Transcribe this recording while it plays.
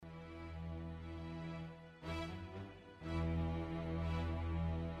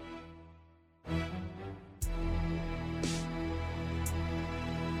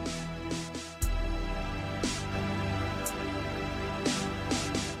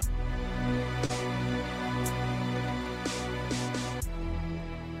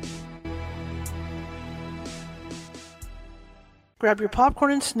Grab your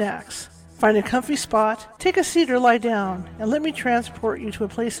popcorn and snacks. Find a comfy spot, take a seat or lie down, and let me transport you to a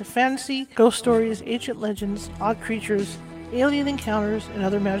place of fantasy, ghost stories, ancient legends, odd creatures, alien encounters, and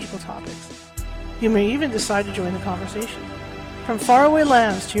other magical topics. You may even decide to join the conversation. From faraway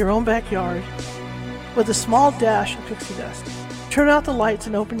lands to your own backyard, with a small dash of pixie dust. Turn out the lights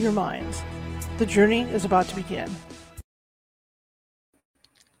and open your minds. The journey is about to begin.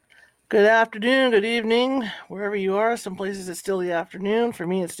 Good afternoon, good evening, wherever you are. Some places it's still the afternoon. For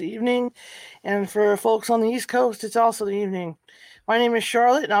me, it's the evening. And for folks on the East Coast, it's also the evening. My name is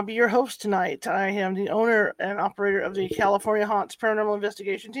Charlotte, and I'll be your host tonight. I am the owner and operator of the California Haunts Paranormal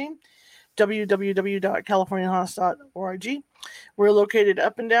Investigation Team, www.californiahaunts.org. We're located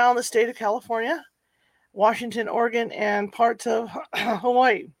up and down the state of California, Washington, Oregon, and parts of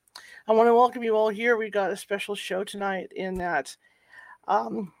Hawaii. I want to welcome you all here. We got a special show tonight in that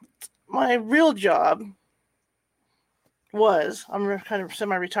my real job was, I'm kind of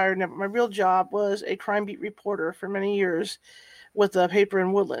semi-retired now, but my real job was a crime beat reporter for many years with the paper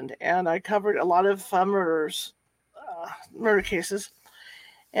in Woodland, and I covered a lot of murder cases.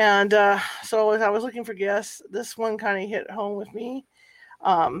 And so as I was looking for guests, this one kind of hit home with me.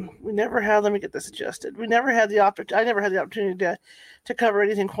 We never had, let me get this adjusted. I never had the opportunity to cover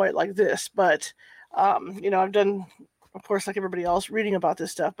anything quite like this, but I've done, of course, like everybody else, reading about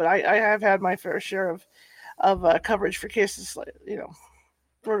this stuff, but I have had my fair share of coverage for cases,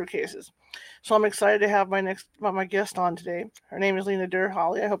 murder cases. So I'm excited to have my guest on today. Her name is Lena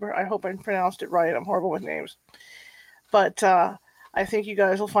Derhally. I hope I pronounced it right. I'm horrible with names, but I think you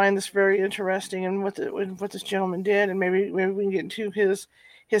guys will find this very interesting and what this gentleman did, and maybe we can get into his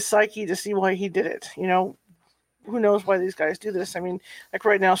psyche to see why he did it. Who knows why these guys do this? I mean, like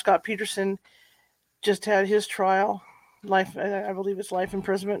right now, Scott Peterson just had his trial. Life, I believe it's life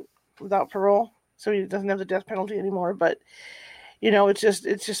imprisonment without parole, so he doesn't have the death penalty anymore. But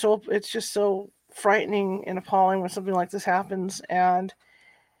it's just so frightening and appalling when something like this happens. And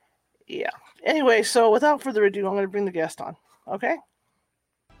yeah. Anyway, so without further ado, I'm going to bring the guest on. Okay.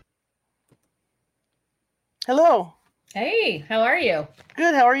 Hello. Hey, how are you?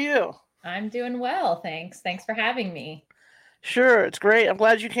 Good. How are you? I'm doing well, thanks. Thanks for having me. Sure, it's great. I'm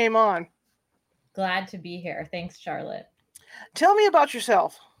glad you came on. Glad to be here. Thanks, Charlotte. Tell me about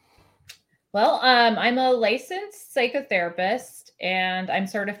yourself. Well, I'm a licensed psychotherapist, and I'm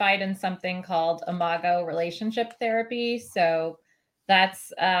certified in something called Imago Relationship Therapy. So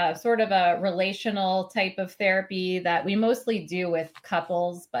that's sort of a relational type of therapy that we mostly do with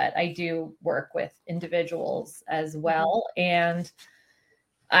couples, but I do work with individuals as well. Mm-hmm. And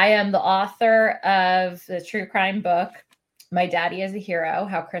I am the author of the true crime book, My Daddy is a Hero,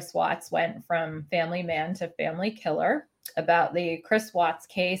 How Chris Watts Went from Family Man to Family Killer, about the Chris Watts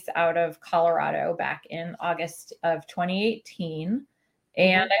case out of Colorado back in August of 2018.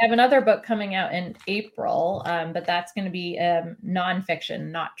 And I have another book coming out in April, but that's going to be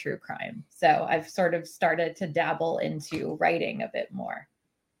nonfiction, not true crime. So I've sort of started to dabble into writing a bit more.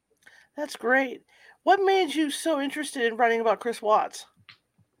 That's great. What made you so interested in writing about Chris Watts?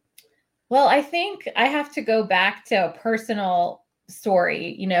 Well, I think I have to go back to a personal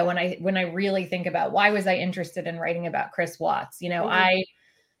story, when I really think about why was I interested in writing about Chris Watts.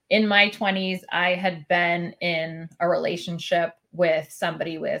 In my 20s, I had been in a relationship with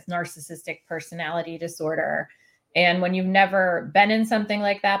somebody with narcissistic personality disorder. And when you've never been in something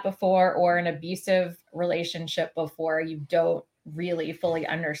like that before, or an abusive relationship before, you don't really fully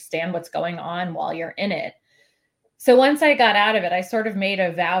understand what's going on while you're in it. So once I got out of it, I sort of made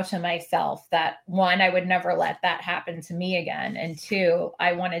a vow to myself that, one, I would never let that happen to me again. And two,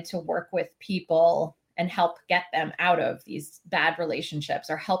 I wanted to work with people and help get them out of these bad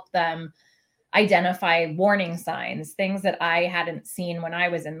relationships, or help them identify warning signs, things that I hadn't seen when I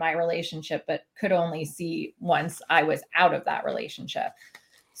was in my relationship, but could only see once I was out of that relationship.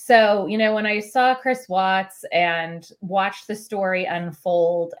 So, when I saw Chris Watts and watched the story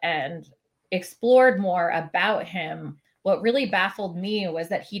unfold and explored more about him, what really baffled me was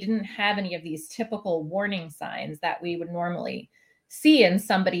that he didn't have any of these typical warning signs that we would normally see in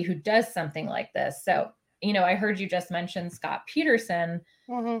somebody who does something like this. So, I heard you just mention Scott Peterson.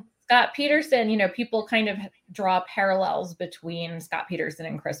 Mm-hmm. Scott Peterson, people kind of draw parallels between Scott Peterson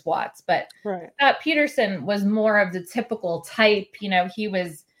and Chris Watts, but right. Scott Peterson was more of the typical type. He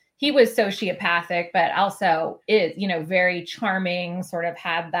was sociopathic, but also is, very charming, sort of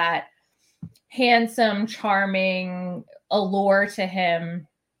had that handsome, charming allure to him,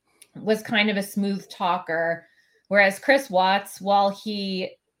 was kind of a smooth talker. Whereas Chris Watts, while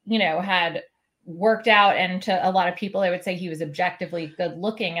he, had worked out, and to a lot of people, I would say he was objectively good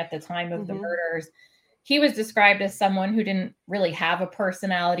looking at the time of the murders, he was described as someone who didn't really have a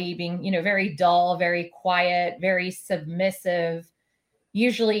personality, being, very dull, very quiet, very submissive.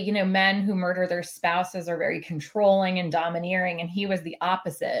 Usually, men who murder their spouses are very controlling and domineering, and he was the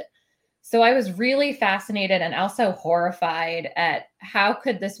opposite. So I was really fascinated and also horrified at how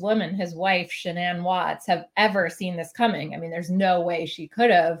could this woman, his wife, Shanann Watts, have ever seen this coming? I mean, there's no way she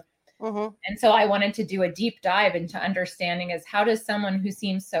could have. Mm-hmm. And so I wanted to do a deep dive into understanding is how does someone who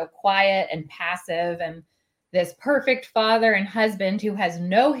seems so quiet and passive and this perfect father and husband who has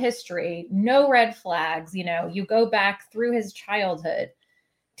no history, no red flags, you go back through his childhood,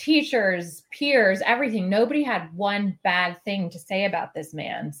 teachers, peers, everything. Nobody had one bad thing to say about this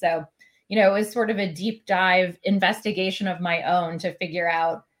man. So, it was sort of a deep dive investigation of my own to figure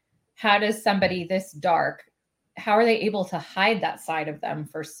out how does somebody this dark, how are they able to hide that side of them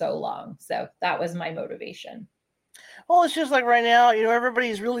for so long? So that was my motivation. Well, it's just like right now,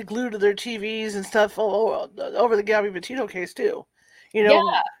 everybody's really glued to their TVs and stuff over the Gabby Petito case too.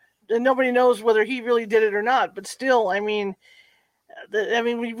 Yeah. And nobody knows whether he really did it or not. But still, I mean,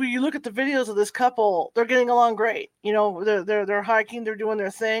 when you look at the videos of this couple, they're getting along great. They're hiking, they're doing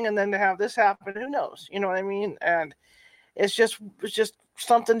their thing, and then to have this happen, who knows? You know what I mean? And it's just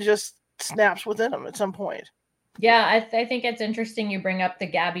something just snaps within them at some point. Yeah, I think it's interesting you bring up the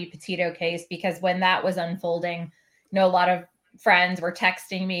Gabby Petito case, because when that was unfolding, a lot of friends were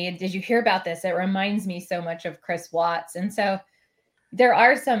texting me, "Did you hear about this? It reminds me so much of Chris Watts." And so there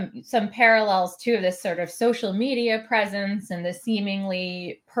are some parallels to this sort of social media presence and the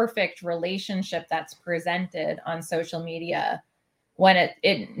seemingly perfect relationship that's presented on social media when it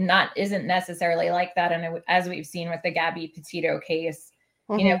isn't necessarily like that. And as we've seen with the Gabby Petito case,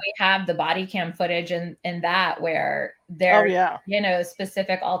 Mm-hmm. We have the body cam footage in that where there's,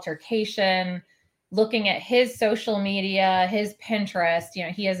 specific altercation, looking at his social media, his Pinterest,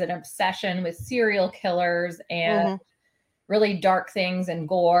 he has an obsession with serial killers and really dark things and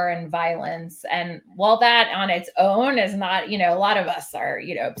gore and violence. And while that on its own is not, a lot of us are,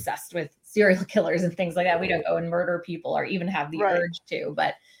 obsessed with serial killers and things like that. We don't go and murder people or even have the urge to,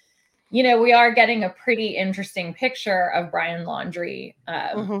 but we are getting a pretty interesting picture of Brian Laundrie,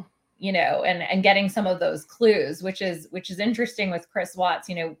 and getting some of those clues, which is interesting with Chris Watts.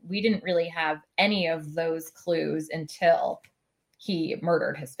 We didn't really have any of those clues until he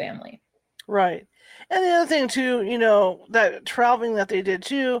murdered his family. Right. And the other thing too, that traveling that they did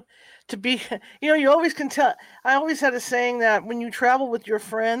too, to be, you always can tell. I always had a saying that when you travel with your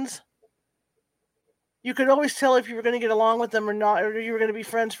friends, you could always tell if you were going to get along with them or not, or you were going to be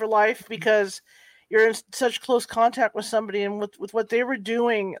friends for life, because you're in such close contact with somebody. And with what they were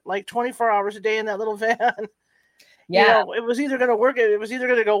doing, like 24 hours a day in that little van, it was either going to work. It was either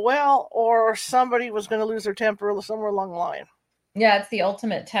going to go well, or somebody was going to lose their temper somewhere along the line. Yeah, it's the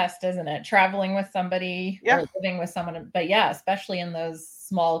ultimate test, isn't it? Traveling with somebody or living with someone. But especially in those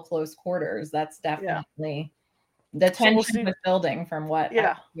small, close quarters, that's definitely the tension was building from what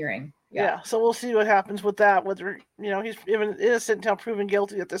I'm hearing. Yeah, so we'll see what happens with that. Whether he's even innocent until proven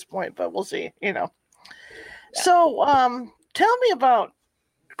guilty at this point, but we'll see. So tell me about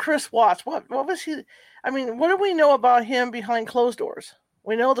Chris Watts. What was he? I mean, what do we know about him behind closed doors?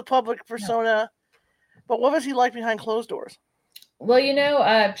 We know the public persona, but what was he like behind closed doors?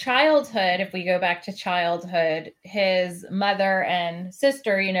 Well, childhood, if we go back to childhood, his mother and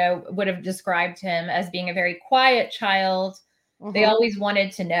sister, would have described him as being a very quiet child. Mm-hmm. They always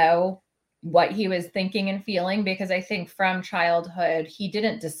wanted to know what he was thinking and feeling, because I think from childhood, he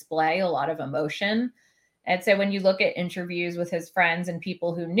didn't display a lot of emotion. And so when you look at interviews with his friends and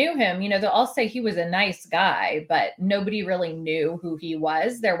people who knew him, they'll all say he was a nice guy, but nobody really knew who he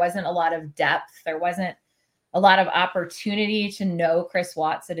was. There wasn't a lot of depth. There wasn't a lot of opportunity to know Chris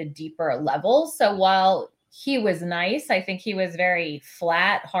Watts at a deeper level. So while he was nice, I think he was very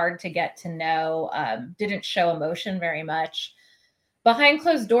flat, hard to get to know, didn't show emotion very much. Behind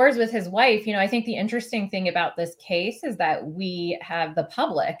closed doors with his wife, I think the interesting thing about this case is that the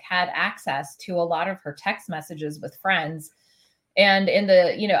public had access to a lot of her text messages with friends. And in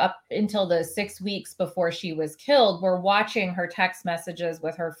the, up until the 6 weeks before she was killed, we're watching her text messages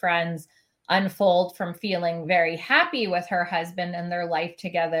with her friends unfold from feeling very happy with her husband and their life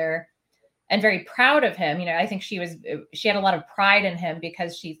together and very proud of him. I think she had a lot of pride in him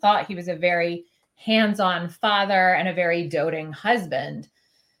because she thought he was a very hands-on father and a very doting husband.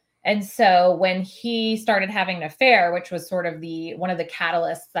 And so when he started having an affair, which was sort of one of the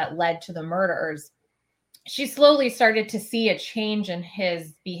catalysts that led to the murders, she slowly started to see a change in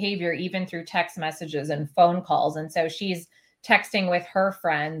his behavior, even through text messages and phone calls. And so she's texting with her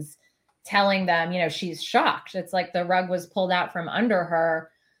friends, telling them, she's shocked. It's like the rug was pulled out from under her.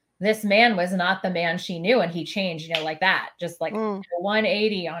 this man was not the man she knew, and he changed, like that, just like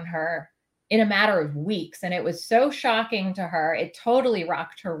 180 on her in a matter of weeks. And it was so shocking to her. It totally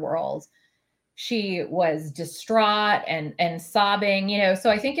rocked her world. She was distraught and sobbing, so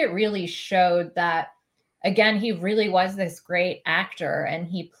I think it really showed that, again, he really was this great actor, and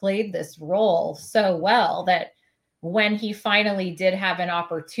he played this role so well that when he finally did have an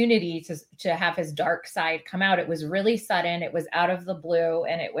opportunity to have his dark side come out, it was really sudden. It was out of the blue,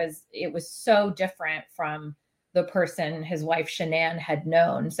 and it was so different from the person his wife Shanann had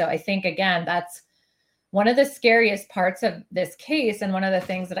known. So I think, again, that's one of the scariest parts of this case, and one of the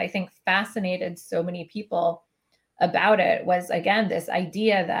things that I think fascinated so many people about it was, again, this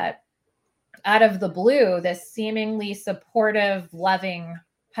idea that out of the blue, this seemingly supportive, loving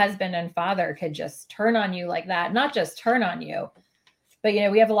husband and father could just turn on you like that. Not just turn on you, but,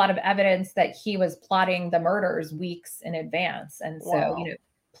 we have a lot of evidence that he was plotting the murders weeks in advance. And so, Wow.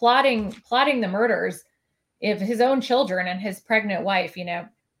 plotting the murders of his own children and his pregnant wife,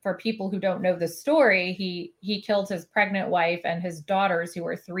 for people who don't know the story, he killed his pregnant wife and his daughters, who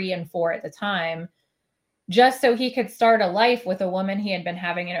were 3 and 4 at the time, just so he could start a life with a woman he had been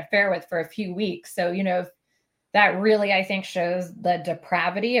having an affair with for a few weeks. So, that really, I think, shows the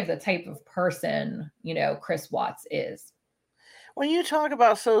depravity of the type of person, Chris Watts is. When you talk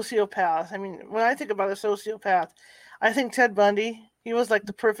about sociopaths, I mean, when I think about a sociopath, I think Ted Bundy. He was like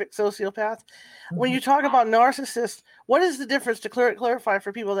the perfect sociopath. When you talk about narcissists, what is the difference, to clarify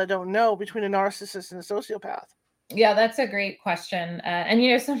for people that don't know, between a narcissist and a sociopath? Yeah, that's a great question.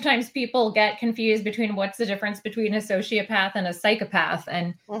 And, sometimes people get confused between what's the difference between a sociopath and a psychopath.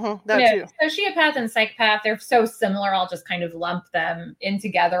 And, sociopath and psychopath, they're so similar. I'll just kind of lump them in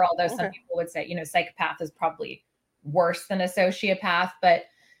together. Although some people would say, psychopath is probably worse than a sociopath. But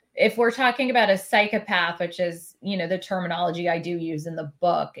if we're talking about a psychopath, which is, the terminology I do use in the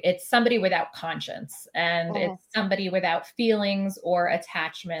book, it's somebody without conscience, and it's somebody without feelings or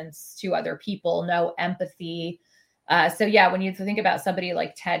attachments to other people, no empathy. So yeah, when you think about somebody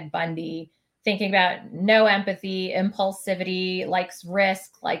like Ted Bundy, thinking about no empathy, impulsivity, likes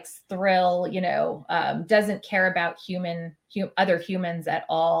risk, likes thrill, doesn't care about other humans at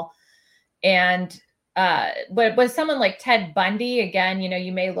all. And but with someone like Ted Bundy, again,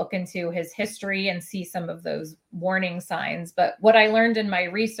 you may look into his history and see some of those warning signs. But what I learned in my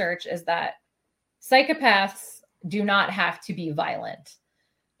research is that psychopaths do not have to be violent,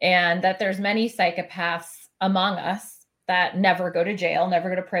 and that there's many psychopaths among us that never go to jail, never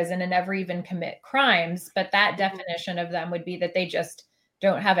go to prison, and never even commit crimes. But that definition of them would be that they just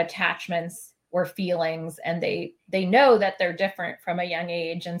don't have attachments or feelings, and they know that they're different from a young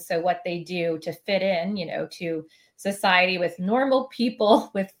age. And so what they do to fit in, to society with normal people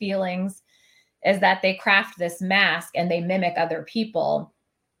with feelings, is that they craft this mask and they mimic other people.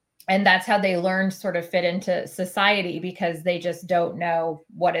 And that's how they learn to sort of fit into society, because they just don't know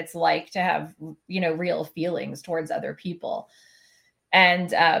what it's like to have, real feelings towards other people.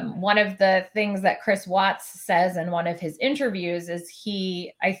 And one of the things that Chris Watts says in one of his interviews is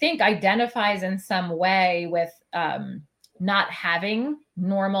he, I think, identifies in some way with not having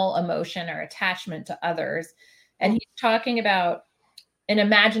normal emotion or attachment to others. And he's talking about an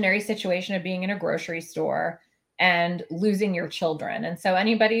imaginary situation of being in a grocery store and losing your children. And so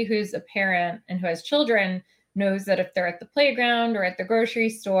anybody who's a parent and who has children knows that if they're at the playground or at the grocery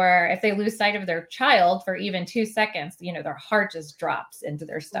store, if they lose sight of their child for even 2 seconds, their heart just drops into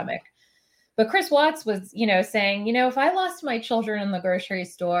their stomach. But Chris Watts was, saying, if I lost my children in the grocery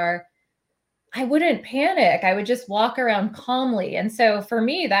store, I wouldn't panic. I would just walk around calmly. And so for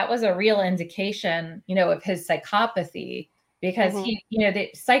me, that was a real indication, of his psychopathy, because the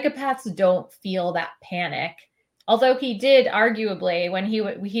psychopaths don't feel that panic. Although he did, arguably, when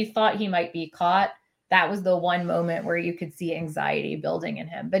he thought he might be caught, that was the one moment where you could see anxiety building in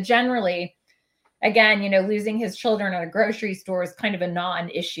him. But generally, again, losing his children at a grocery store is kind of a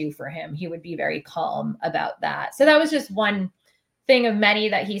non-issue for him. He would be very calm about that. So that was just one thing of many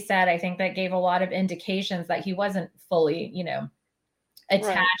that he said, I think, that gave a lot of indications that he wasn't fully,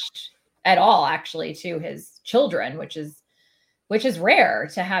 attached at all, actually, to his children, which is rare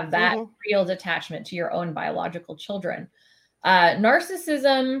to have that real detachment to your own biological children.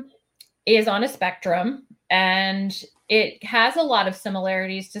 Narcissism is on a spectrum, and it has a lot of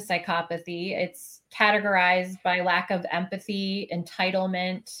similarities to psychopathy. It's categorized by lack of empathy,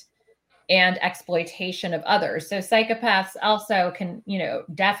 entitlement, and exploitation of others. So psychopaths also can,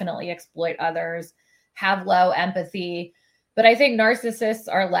 definitely exploit others, have low empathy. But I think narcissists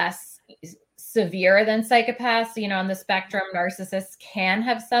are less severe than psychopaths. On the spectrum, narcissists can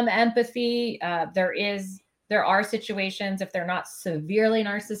have some empathy. There there are situations, if they're not severely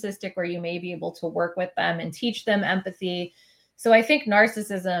narcissistic, where you may be able to work with them and teach them empathy. So I think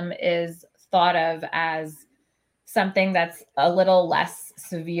narcissism is thought of as something that's a little less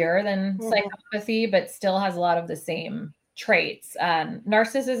severe than psychopathy, but still has a lot of the same traits.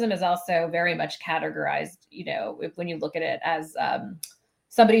 Narcissism is also very much categorized, when you look at it, as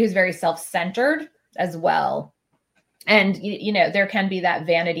somebody who's very self-centered as well. And, there can be that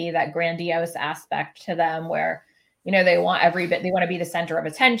vanity, that grandiose aspect to them where, they want to be the center of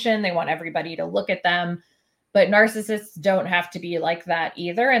attention. They want everybody to look at them. But narcissists don't have to be like that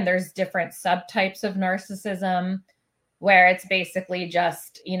either. And there's different subtypes of narcissism where it's basically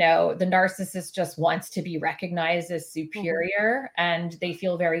just, the narcissist just wants to be recognized as superior, and they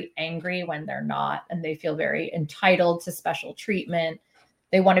feel very angry when they're not, and they feel very entitled to special treatment.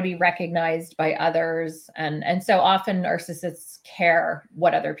 They want to be recognized by others. And so often narcissists care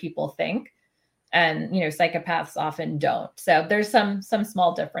what other people think, and, psychopaths often don't. So there's some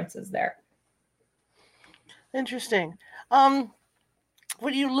small differences there. Interesting.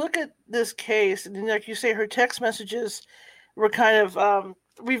 When you look at this case, and like you say, her text messages were kind of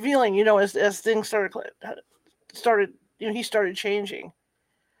revealing, as things started, he started changing.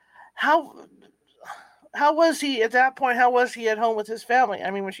 How was he at that point? How was he at home with his family?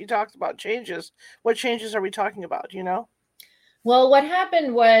 I mean, when she talked about changes, what changes are we talking about? Well, what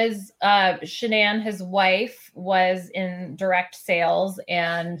happened was Shanann, his wife, was in direct sales,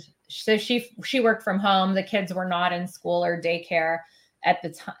 and so she worked from home. The kids were not in school or daycare at the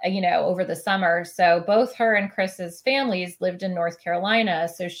time, over the summer. So both her and Chris's families lived in North Carolina.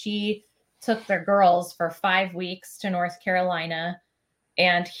 So she took their girls for 5 weeks to North Carolina,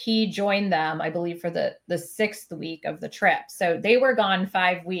 and he joined them, I believe, for the 6th week of the trip. So they were gone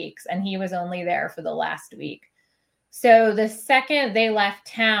 5 weeks, and he was only there for the last week. So the second they left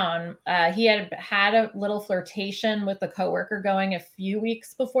town, he had a little flirtation with the coworker going a few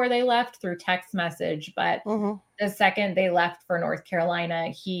weeks before they left through text message. But the second they left for North Carolina,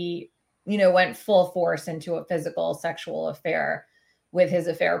 he, went full force into a physical sexual affair with his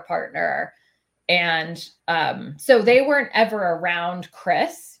affair partner. And so they weren't ever around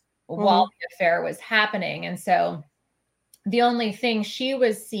Chris while the affair was happening. And so the only thing she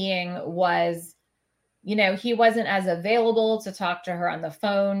was seeing was, he wasn't as available to talk to her on the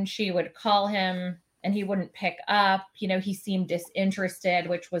phone. She would call him and he wouldn't pick up. He seemed disinterested,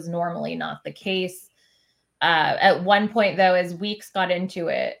 which was normally not the case. At one point, though,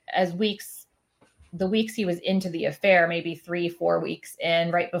 the weeks he was into the affair, maybe 3-4 weeks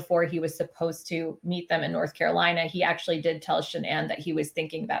in, right before he was supposed to meet them in North Carolina, he actually did tell Shanann that he was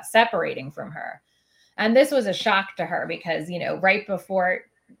thinking about separating from her. And this was a shock to her because, right before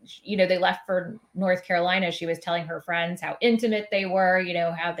they left for North Carolina, she was telling her friends how intimate they were,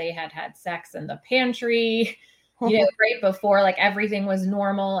 how they had sex in the pantry, right before, like everything was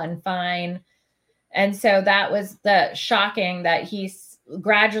normal and fine. And so that was the shocking, that he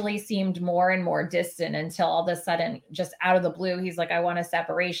gradually seemed more and more distant until all of a sudden, just out of the blue, he's like, I want a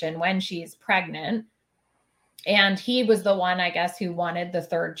separation when she's pregnant. And he was the one, I guess, who wanted the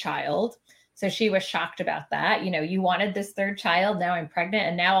third child. So she was shocked about that. You wanted this third child, now I'm pregnant,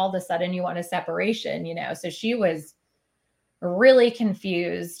 and now all of a sudden you want a separation, So she was really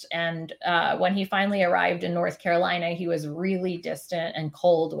confused. And when he finally arrived in North Carolina, he was really distant and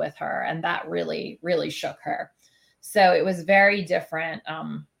cold with her. And that really, really shook her. So it was very different.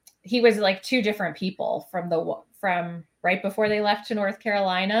 He was like two different people from right before they left to North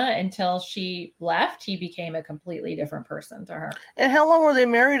Carolina until she left. He became a completely different person to her. And how long were they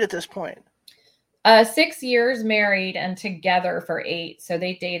married at this point? 6 years married and together for 8. So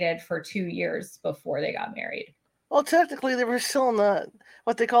they dated for 2 years before they got married. Well, technically they were still in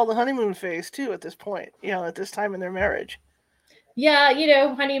what they call the honeymoon phase too at this point, at this time in their marriage. Yeah,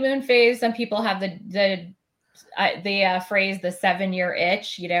 honeymoon phase. Some people have the phrase, the 7-year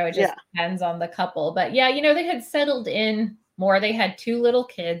itch, it just depends on the couple. But yeah, they had settled in more. They had 2 little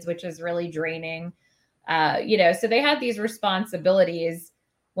kids, which is really draining. So they had these responsibilities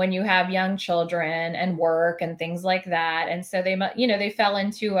when you have young children and work and things like that. And so they fell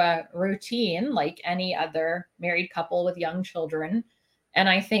into a routine like any other married couple with young children. And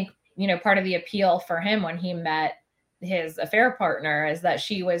I think, part of the appeal for him when he met his affair partner is that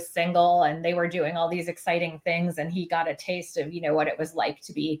she was single and they were doing all these exciting things. And he got a taste of, what it was like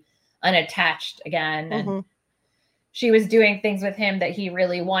to be unattached again. And she was doing things with him that he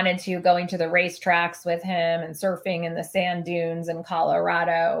really wanted to, going to the racetracks with him and surfing in the sand dunes in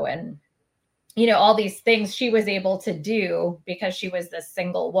Colorado. And, all these things she was able to do because she was this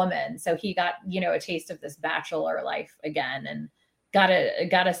single woman. So he got, a taste of this bachelor life again. And got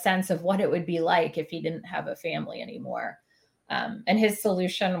a sense of what it would be like if he didn't have a family anymore. And his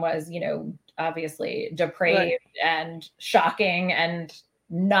solution was, obviously depraved and shocking and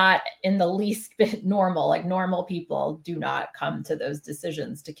not in the least bit normal. Like, normal people do not come to those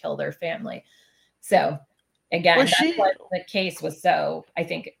decisions to kill their family. So again, that's what the case was so, I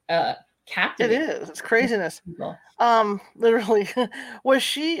think, captivating. It is. It's craziness. Literally. Was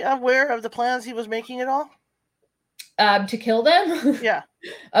she aware of the plans he was making at all? To kill them? Yeah.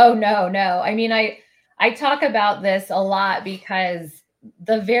 Oh, no. I mean, I talk about this a lot because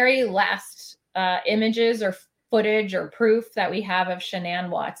the very last images or footage or proof that we have of Shanann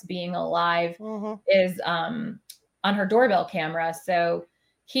Watts being alive is on her doorbell camera. So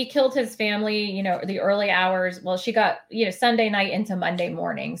he killed his family, the early hours. Well, she got, Sunday night into Monday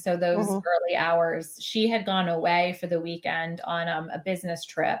morning. So those early hours, she had gone away for the weekend on a business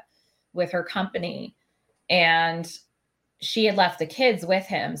trip with her company. And she had left the kids with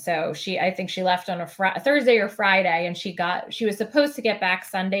him. So I think she left on a Thursday or Friday, and she was supposed to get back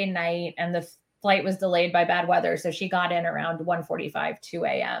Sunday night, and the flight was delayed by bad weather. So she got in around 1:45, 2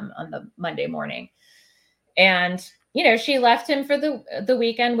 a.m. on the Monday morning. And, she left him for the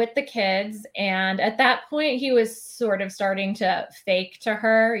weekend with the kids. And at that point, he was sort of starting to fake to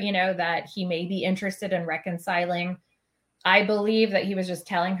her, that he may be interested in reconciling. I believe that he was just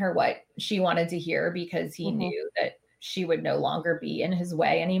telling her what she wanted to hear because he knew that she would no longer be in his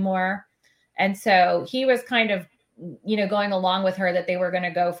way anymore. And so he was kind of, going along with her that they were going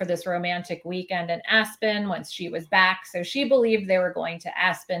to go for this romantic weekend in Aspen once she was back. So she believed they were going to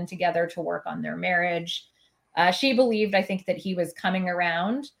Aspen together to work on their marriage. She believed, I think, that he was coming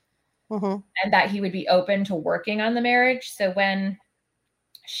around and that he would be open to working on the marriage. So when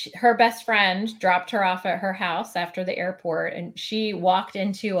her best friend dropped her off at her house after the airport, and she walked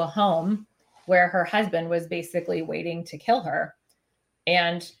into a home where her husband was basically waiting to kill her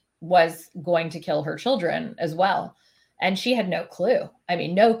and was going to kill her children as well. And she had no clue. I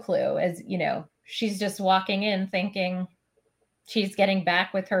mean, no clue, as she's just walking in thinking she's getting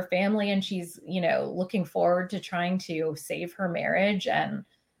back with her family, and she's, looking forward to trying to save her marriage, and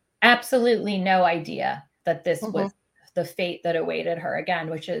absolutely no idea that this was the fate that awaited her again,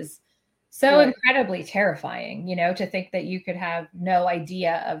 which is so incredibly terrifying, to think that you could have no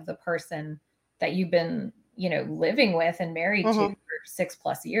idea of the person that you've been, living with and married to for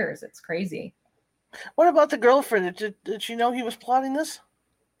 6+ years. It's crazy. What about the girlfriend? Did she know he was plotting this?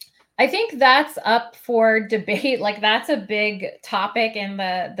 I think that's up for debate. Like, that's a big topic in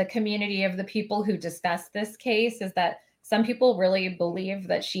the community of the people who discuss this case, is that some people really believe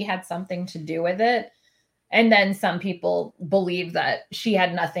that she had something to do with it. And then some people believe that she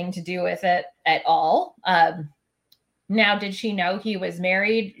had nothing to do with it at all. Now, did she know he was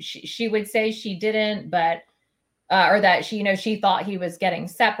married? She would say she didn't, but, or that she thought he was getting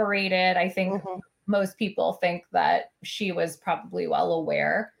separated. I think most people think that she was probably well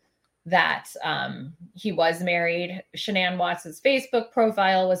aware that he was married. Shanann Watts's Facebook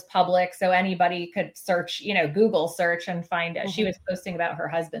profile was public, so anybody could search, Google search and find out. She was posting about her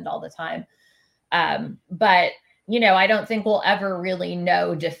husband all the time. But, I don't think we'll ever really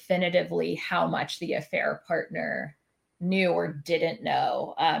know definitively how much the affair partner knew or didn't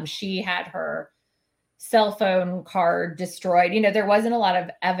know. She had her cell phone card destroyed. There wasn't a lot of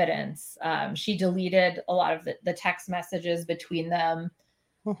evidence. She deleted a lot of the text messages between them.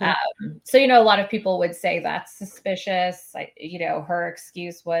 So, a lot of people would say that's suspicious. Her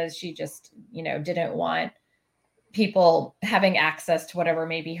excuse was she just, didn't want people having access to whatever,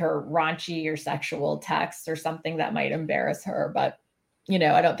 maybe her raunchy or sexual texts or something that might embarrass her. But,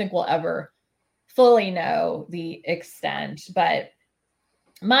 I don't think we'll ever fully know the extent. But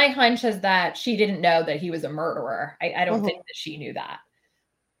my hunch is that she didn't know that he was a murderer. I don't think that she knew that.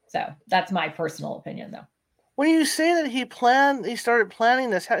 So that's my personal opinion, though. When you say that he started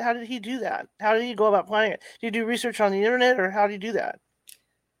planning this, how did he do that? How did he go about planning it? Did you do research on the internet, or how did he do that?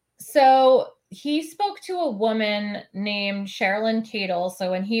 So he spoke to a woman named Sherilyn Cadle.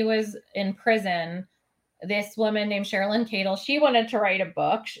 So when he was in prison, this woman named Sherilyn Cadle, she wanted to write a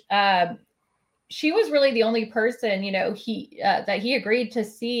book. She was really the only person, that he agreed to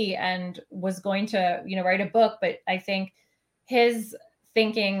see and was going to, write a book. But I think his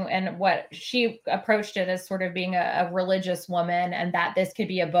thinking and what she approached it as sort of being a religious woman, and that this could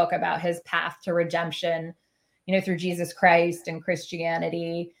be a book about his path to redemption, through Jesus Christ and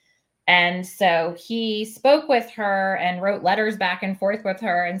Christianity. And so he spoke with her and wrote letters back and forth with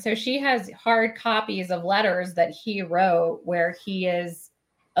her. And so she has hard copies of letters that he wrote where he is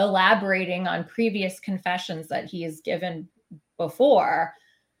elaborating on previous confessions that he has given before.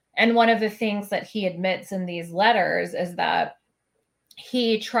 And one of the things that he admits in these letters is that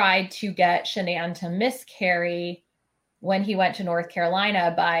he tried to get Shanann to miscarry when he went to North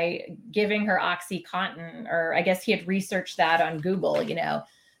Carolina by giving her OxyContin, or I guess he had researched that on Google, you know.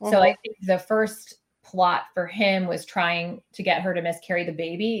 So I think the first plot for him was trying to get her to miscarry the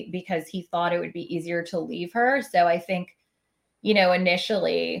baby because he thought it would be easier to leave her. So I think, you know,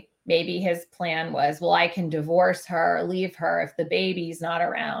 initially maybe his plan was, well, I can divorce her, leave her if the baby's not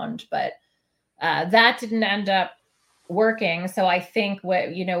around. But that didn't end up working. So I think what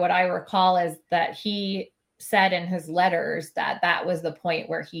I recall is that he said in his letters that that was the point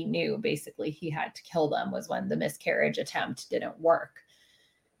where he knew basically he had to kill them, was when the miscarriage attempt didn't work.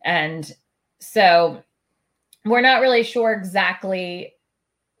 And so we're not really sure exactly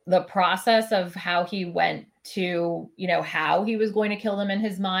the process of how he went to, you know, how he was going to kill them in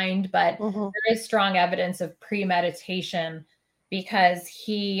his mind, but there is strong evidence of premeditation because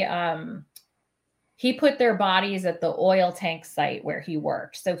he put their bodies at the oil tank site where he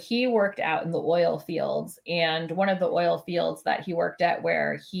worked. So he worked out in the oil fields, and one of the oil fields that he worked at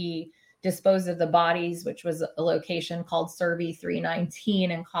where he disposed of the bodies, which was a location called Survey 319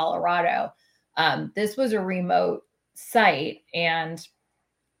 in Colorado. This was a remote site, and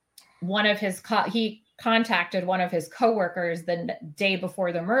he contacted one of his coworkers the day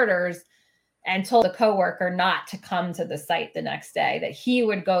before the murders and told the coworker not to come to the site the next day, that he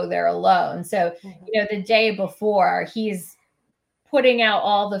would go there alone. So, you know, the day before, he's putting out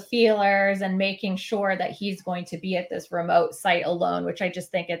all the feelers and making sure that he's going to be at this remote site alone, which I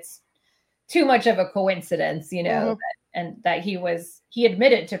just think it's too much of a coincidence, you know, that he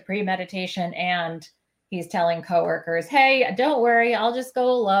admitted to premeditation, and he's telling coworkers, hey, don't worry, I'll just go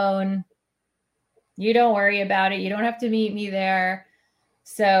alone. You don't worry about it. You don't have to meet me there.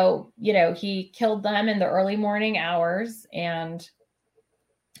 So, you know, he killed them in the early morning hours, and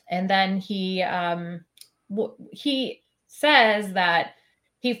then he says that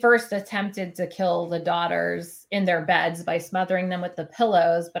he first attempted to kill the daughters in their beds by smothering them with the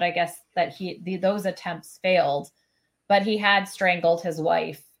pillows, but I guess that those attempts failed. But he had strangled his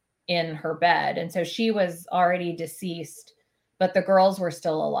wife in her bed, and so she was already deceased, but the girls were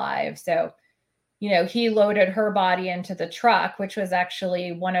still alive. So, you know, he loaded her body into the truck, which was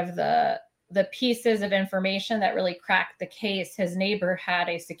actually one of the pieces of information that really cracked the case. His neighbor had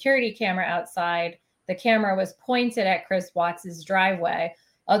a security camera outside. The camera was pointed at Chris Watts's driveway.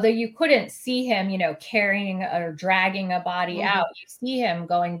 Although you couldn't see him, you know, carrying or dragging a body out, you see him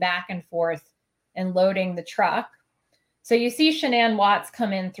going back and forth and loading the truck. So you see Shanann Watts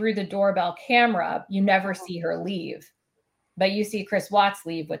come in through the doorbell camera. You never see her leave, but you see Chris Watts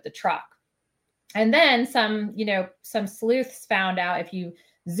leave with the truck. And then some sleuths found out, if you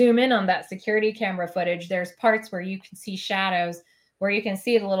zoom in on that security camera footage, there's parts where you can see shadows, where you can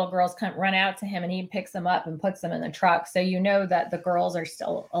see the little girls run out to him, and he picks them up and puts them in the truck. So you know that the girls are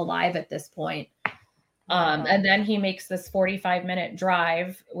still alive at this point. And then he makes this 45-minute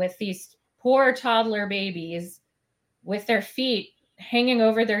drive with these poor toddler babies with their feet hanging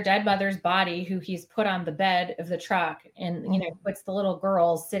over their dead mother's body, who he's put on the bed of the truck, and, you know, puts the little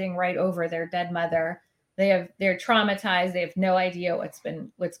girls sitting right over their dead mother. They're traumatized. They have no idea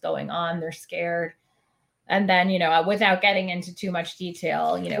what's going on. They're scared. And then, you know, without getting into too much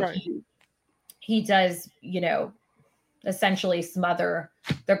detail, you know, he does, you know, essentially smother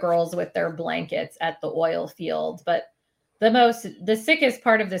the girls with their blankets at the oil field. But the sickest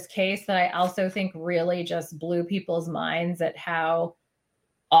part of this case that I also think really just blew people's minds at how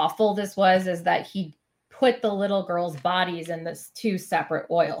awful this was is that he put the little girls' bodies in this 2 separate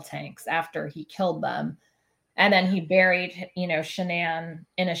oil tanks after he killed them. And then he buried, you know, Shanann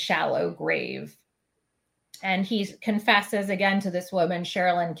in a shallow grave. And he confesses again to this woman,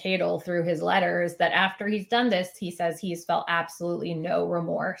 Sherilyn Cadle, through his letters, that after he's done this, he says he's felt absolutely no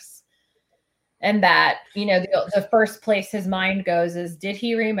remorse. And that, you know, the first place his mind goes is, did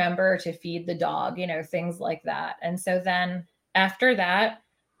he remember to feed the dog? You know, things like that. And so then after that,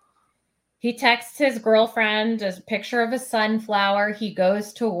 he texts his girlfriend a picture of a sunflower. He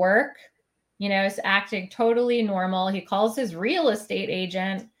goes to work, you know, is acting totally normal. He calls his real estate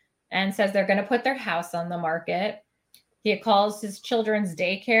agent and says they're going to put their house on the market. He calls his children's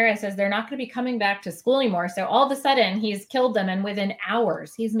daycare and says they're not going to be coming back to school anymore. So all of a sudden he's killed them. And within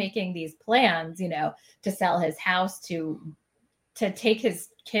hours, he's making these plans, you know, to sell his house, to take his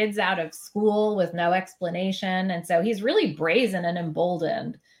kids out of school with no explanation. And so he's really brazen and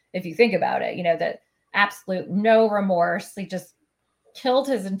emboldened, if you think about it, you know, that absolute no remorse. He just killed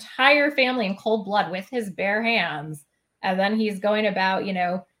his entire family in cold blood with his bare hands. And then he's going about, you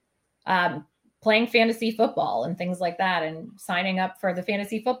know, playing fantasy football and things like that, and signing up for the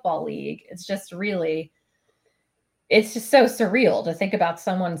fantasy football league. It's just really, it's just so surreal to think about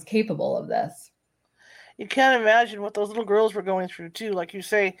someone's capable of this. You can't imagine what those little girls were going through too. Like you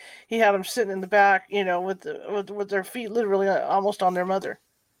say, he had them sitting in the back, with their feet literally almost on their mother.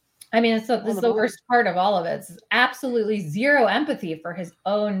 I mean, this is the worst part of all of it. It's absolutely zero empathy for his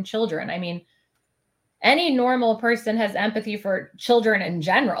own children. I mean, any normal person has empathy for children in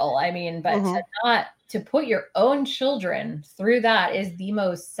general. I mean, but to put your own children through that is the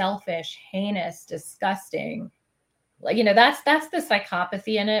most selfish, heinous, disgusting. Like, that's the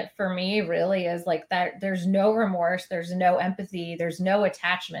psychopathy in it for me, really, is like that. There's no remorse, there's no empathy, there's no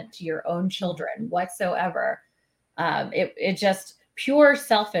attachment to your own children whatsoever. It just pure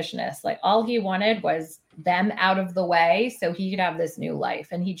selfishness. Like, all he wanted was them out of the way so he could have this new life,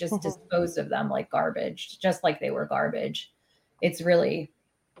 and he just disposed of them like garbage, just like they were garbage. It's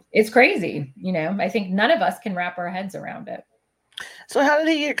crazy. I think none of us can wrap our heads around it. So how did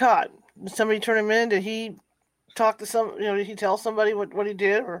he get caught? Did somebody turn him in? Did he talk to did he tell somebody what he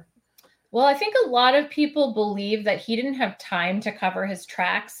did? Or well, I think a lot of people believe that he didn't have time to cover his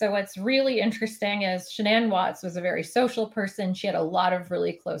tracks. So what's really interesting is Shanann Watts was a very social person. She had a lot of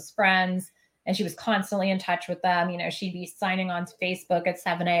really close friends, and she was constantly in touch with them. She'd be signing on to Facebook at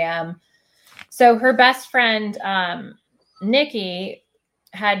 7 a.m. So her best friend, Nikki,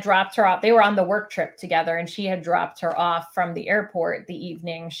 had dropped her off. They were on the work trip together, and she had dropped her off from the airport the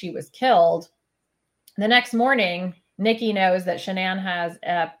evening she was killed. The next morning, Nikki knows that Shanann has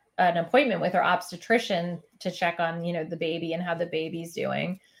an appointment with her obstetrician to check on, the baby and how the baby's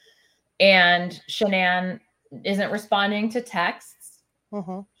doing. And Shanann isn't responding to texts.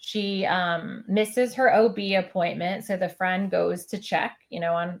 She misses her OB appointment. So the friend goes to check,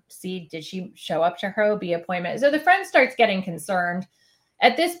 did she show up to her OB appointment? So the friend starts getting concerned.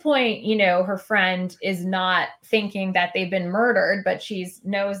 At this point, her friend is not thinking that they've been murdered, but she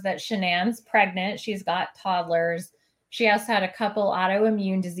knows that Shanann's pregnant. She's got toddlers. She also had a couple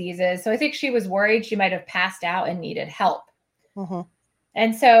autoimmune diseases. So I think she was worried she might have passed out and needed help.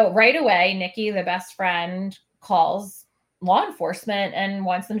 And so right away, Nikki, the best friend, calls law enforcement and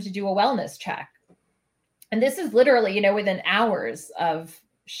wants them to do a wellness check. And this is literally, within hours of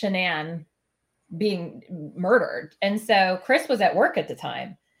Shanann being murdered. And so Chris was at work at the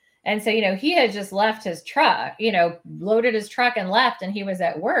time. And so, he had just left his truck, loaded his truck and left. And he was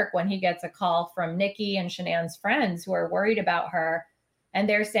at work when he gets a call from Nikki and Shanann's friends who are worried about her. And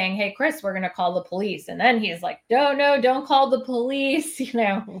they're saying, hey, Chris, we're going to call the police. And then he's like, no, don't call the police,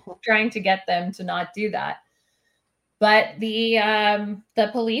 trying to get them to not do that. But the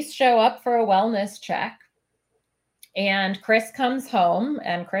police show up for a wellness check. And Chris comes home,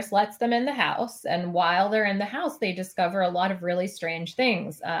 and Chris lets them in the house. And while they're in the house, they discover a lot of really strange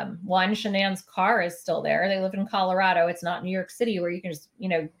things. One, Shanann's car is still there. They live in Colorado. It's not New York City where you can just,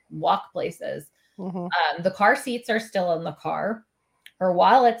 walk places. The car seats are still in the car. Her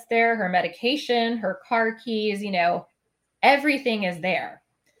wallet's there, her medication, her car keys, everything is there.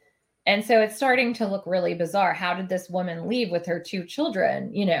 And so it's starting to look really bizarre. How did this woman leave with her two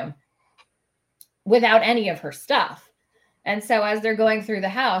children, without any of her stuff? And so as they're going through the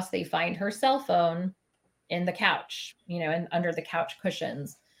house, they find her cell phone in the couch, and under the couch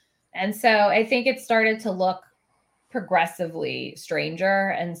cushions. And so I think it started to look progressively stranger.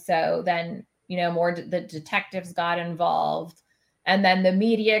 And so then, more the detectives got involved, and then the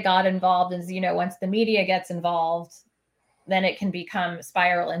media got involved. And, once the media gets involved, then it can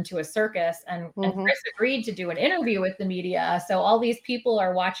spiral into a circus. And Chris agreed to do an interview with the media. So all these people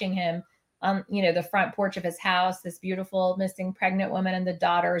are watching him on, the front porch of his house, this beautiful missing pregnant woman and the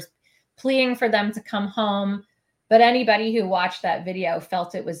daughters pleading for them to come home. But anybody who watched that video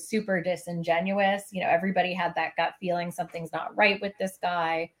felt it was super disingenuous. Everybody had that gut feeling something's not right with this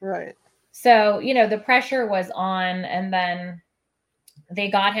guy. Right. So, the pressure was on. And then they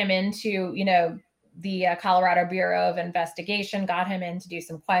got him into, the Colorado Bureau of Investigation got him in to do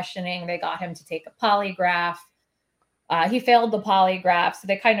some questioning. They got him to take a polygraph. He failed the polygraph, so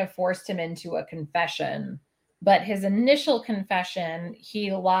they kind of forced him into a confession. But his initial confession,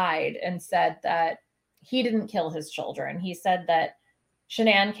 he lied and said that he didn't kill his children. He said that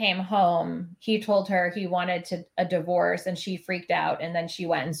Shanann came home. He told her he wanted a divorce, and she freaked out. And then she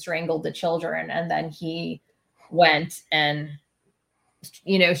went and strangled the children. And then he went and,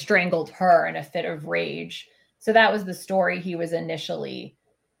 strangled her in a fit of rage. So that was the story he was initially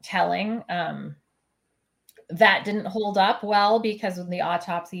telling. That didn't hold up well, because when the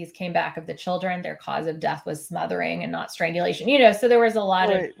autopsies came back of the children, their cause of death was smothering and not strangulation. So there was a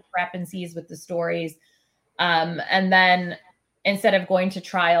lot of discrepancies with the stories. And then instead of going to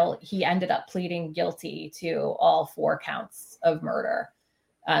trial, he ended up pleading guilty to all 4 counts of murder.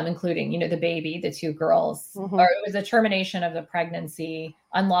 including, the baby, the 2 girls, Mm-hmm. or it was a termination of the pregnancy,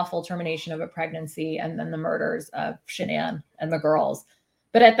 unlawful termination of a pregnancy, and then the murders of Shanann and the girls.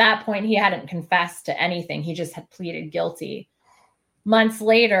 But at that point, he hadn't confessed to anything. He just had pleaded guilty. Months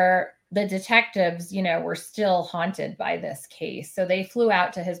later, the detectives, were still haunted by this case. So they flew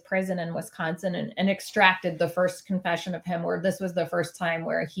out to his prison in Wisconsin and extracted the first confession of him, where this was the first time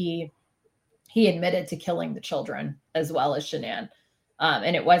where he admitted to killing the children as well as Shanann.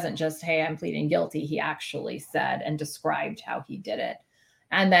 And it wasn't just, hey, I'm pleading guilty. He actually said and described how he did it.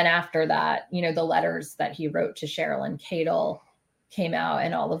 And then after that, the letters that he wrote to Sherilyn Cadle came out,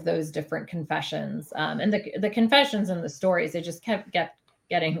 and all of those different confessions. And the confessions and the stories, they just kept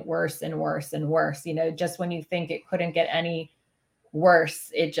getting worse and worse and worse. Just when you think it couldn't get any worse,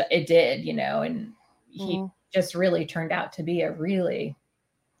 it did, and he just really turned out to be a really,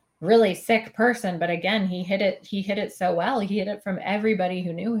 really sick person. But again, he hit it so well. He hid it from everybody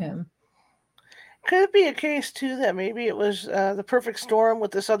who knew him. Could it be a case too that maybe it was the perfect storm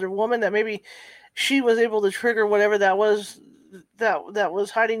with this other woman, that maybe she was able to trigger whatever that was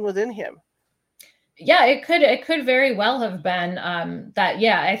hiding within him? Yeah, it could very well have been that.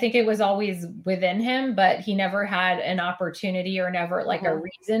 Yeah, I think it was always within him, but he never had an opportunity or never like a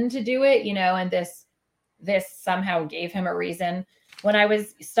reason to do it, and this somehow gave him a reason. When I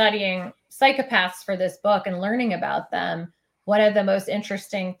was studying psychopaths for this book and learning about them, one of the most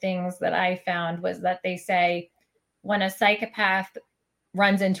interesting things that I found was that they say when a psychopath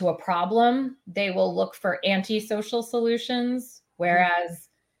runs into a problem, they will look for antisocial solutions. Whereas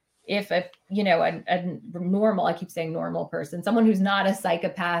if a normal, I keep saying normal person, someone who's not a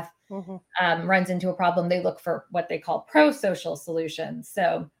psychopath, runs into a problem, they look for what they call pro-social solutions.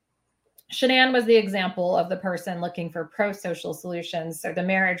 So Shanann was the example of the person looking for pro-social solutions. So the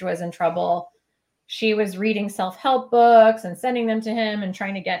marriage was in trouble. She was reading self-help books and sending them to him and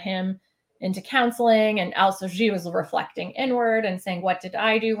trying to get him into counseling. And also she was reflecting inward and saying, what did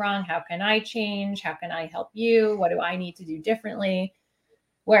I do wrong? How can I change? How can I help you? What do I need to do differently?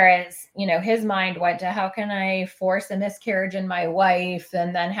 Whereas, his mind went to, how can I force a miscarriage in my wife?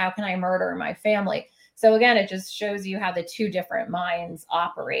 And then how can I murder my family? So again, it just shows you how the 2 different minds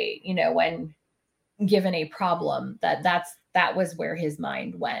operate, when given a problem. That was where his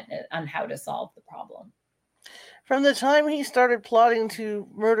mind went on how to solve the problem. From the time he started plotting to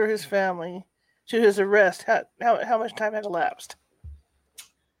murder his family to his arrest, how much time had elapsed?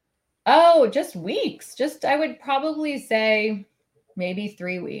 Oh, just weeks. I would probably say maybe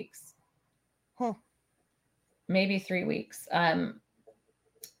 3 weeks. Maybe 3 weeks.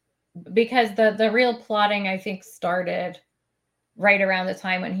 Because the real plotting, I think, started right around the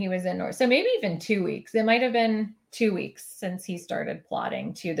time when he was in North. So maybe even 2 weeks. It might have been 2 weeks since he started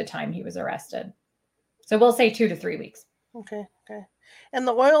plotting to the time he was arrested. So we'll say 2 to 3 weeks. Okay. And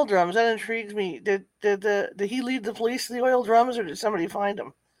the oil drums, that intrigues me. Did he lead the police to the oil drums, or did somebody find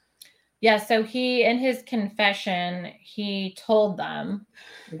them? Yeah, so he, in his confession, he told them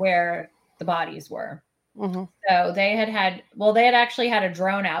where the bodies were. So they had actually had a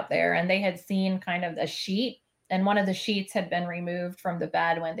drone out there, and they had seen kind of the sheet, and one of the sheets had been removed from the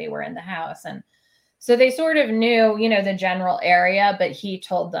bed when they were in the house. And so they sort of knew, the general area, but he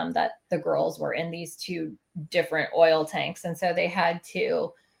told them that the girls were in these 2 different oil tanks. And so they had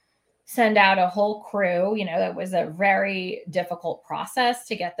to send out a whole crew. It was a very difficult process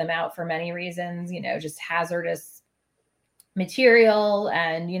to get them out for many reasons, just hazardous material,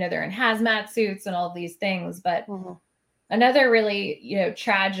 and they're in hazmat suits and all of these things. But another really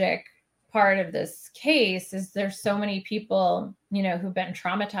tragic part of this case is there's so many people who've been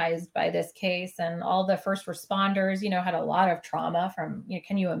traumatized by this case, and all the first responders had a lot of trauma from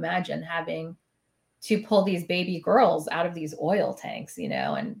can you imagine having to pull these baby girls out of these oil tanks,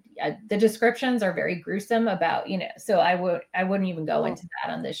 and the descriptions are very gruesome about so I wouldn't even go into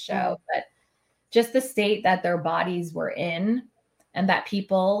that on this show. But just the state that their bodies were in, and that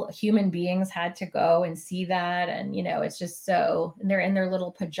human beings had to go and see that. And, it's just so, and they're in their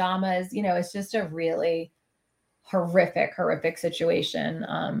little pajamas, it's just a really horrific situation.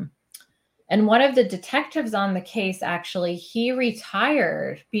 And one of the detectives on the case, actually, he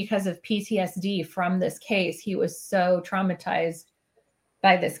retired because of PTSD from this case. He was so traumatized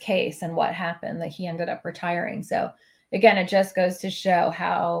by this case and what happened that he ended up retiring. So again, it just goes to show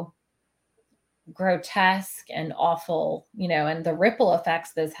how grotesque and awful, and the ripple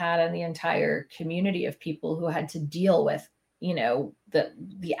effects this had on the entire community of people who had to deal with,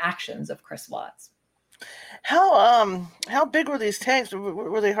 the actions of Chris Watts. How big were these tanks?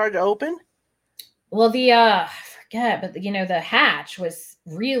 Were they hard to open? Well, I forget, but the hatch was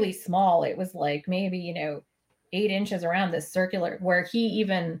really small. It was like maybe, 8 inches around, this circular, where he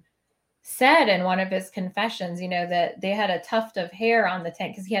even said in one of his confessions, that they had a tuft of hair on the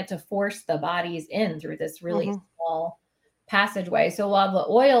tank because he had to force the bodies in through this really small passageway. So while the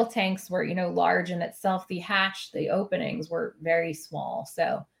oil tanks were, large in itself, the hatch, the openings were very small.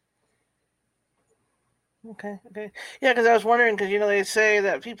 So. Okay. Yeah, because I was wondering, because, they say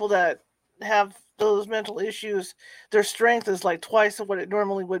that people that have those mental issues, their strength is like twice of what it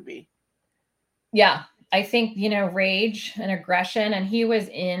normally would be. Yeah, I think, rage and aggression, and he was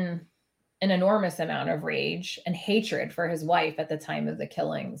in an enormous amount of rage and hatred for his wife at the time of the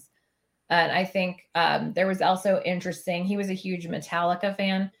killings. And I think there was also interesting, he was a huge Metallica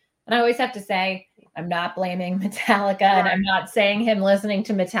fan. And I always have to say, I'm not blaming Metallica, and I'm not saying him listening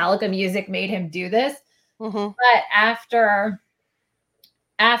to Metallica music made him do this. But after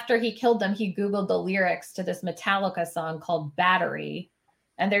he killed them, he Googled the lyrics to this Metallica song called Battery.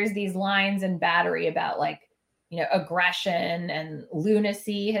 And there's these lines in Battery about aggression and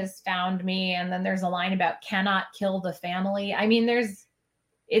lunacy has found me. And then there's a line about cannot kill the family. I mean,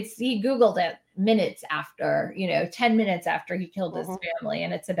 he Googled it minutes after, 10 minutes after he killed his family.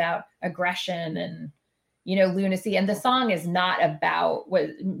 And it's about aggression and, lunacy. And the song is not about what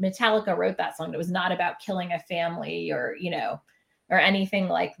Metallica wrote that song. It was not about killing a family or anything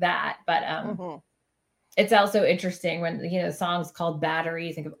like that. But it's also interesting when, the song's called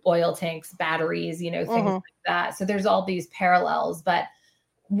Battery, think of oil tanks, batteries, things like that. So there's all these parallels. But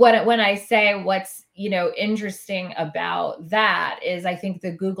when I say what's, interesting about that is I think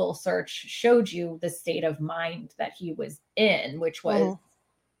the Google search showed you the state of mind that he was in, which was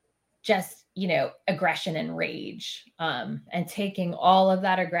just, aggression and rage, and taking all of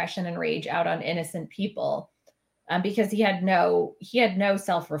that aggression and rage out on innocent people. Because he had no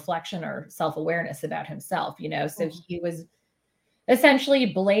self-reflection or self-awareness about himself, so he was essentially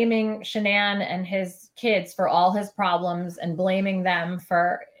blaming Shanann and his kids for all his problems and blaming them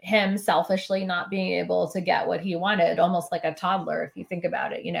for him selfishly not being able to get what he wanted, almost like a toddler, if you think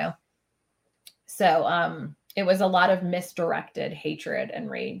about it, So it was a lot of misdirected hatred and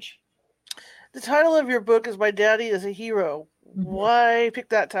rage. The title of your book is My Daddy is a Hero. Why pick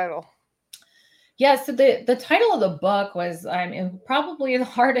that title? Yeah, so the title of the book was probably the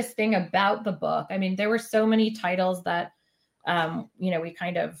hardest thing about the book. I mean, there were so many titles that, we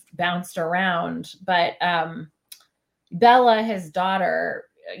kind of bounced around. But Bella, his daughter,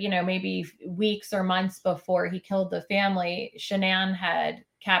 maybe weeks or months before he killed the family, Shanann had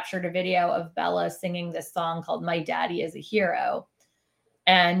captured a video of Bella singing this song called My Daddy is a Hero.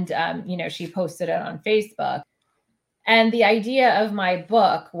 And, she posted it on Facebook. And the idea of my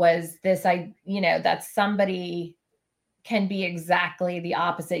book was this, that somebody can be exactly the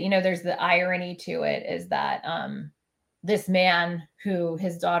opposite. There's the irony to it is that this man who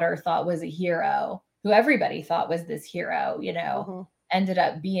his daughter thought was a hero, who everybody thought was this hero, ended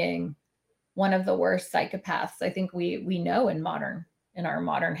up being one of the worst psychopaths I think we know in our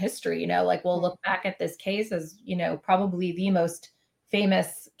modern history. We'll look back at this case as, probably the most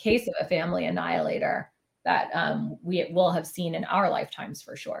famous case of a family annihilator that we will have seen in our lifetimes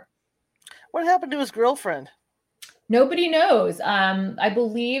for sure. What happened to his girlfriend? Nobody knows. I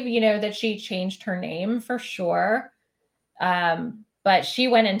believe, that she changed her name for sure. But she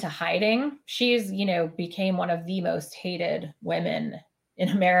went into hiding. She's, became one of the most hated women in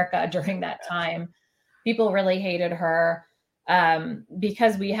America during that time. People really hated her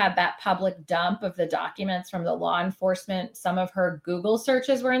because we had that public dump of the documents from the law enforcement. Some of her Google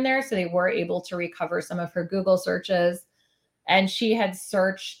searches were in there, so they were able to recover some of her Google searches. And she had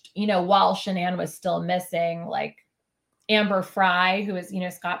searched, while Shanann was still missing, like Amber Fry, who is,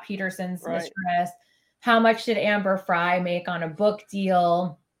 Scott Peterson's mistress. How much did Amber Fry make on a book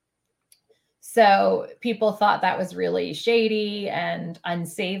deal? So people thought that was really shady and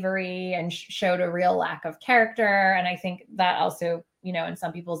unsavory and showed a real lack of character. And I think that also, in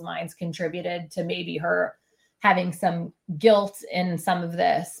some people's minds contributed to maybe her having some guilt in some of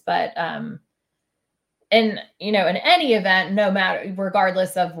this. But in any event, no matter,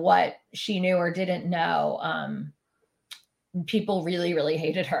 regardless of what she knew or didn't know, people really, really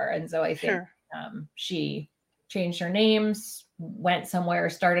hated her. And so I think she changed her names, went somewhere,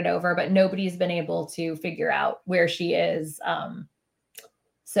 started over, but nobody's been able to figure out where she is.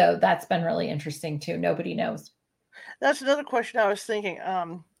 So that's been really interesting too. Nobody knows. That's another question I was thinking,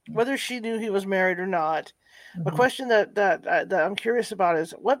 whether she knew he was married or not. A question that I'm curious about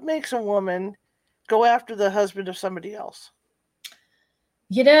is what makes a woman go after the husband of somebody else?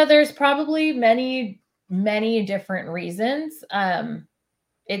 There's probably many, many different reasons.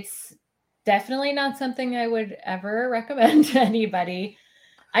 It's definitely not something I would ever recommend to anybody.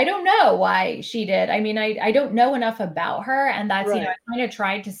 I don't know why she did. I mean, I don't know enough about her. And that's, Right. I kind of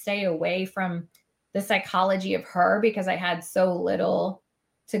tried to stay away from the psychology of her because I had so little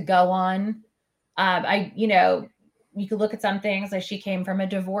to go on. You could look at some things like she came from a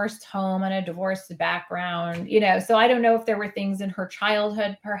divorced home and a divorced background, so I don't know if there were things in her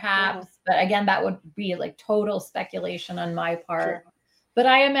childhood perhaps, but again, that would be like total speculation on my part. Sure. But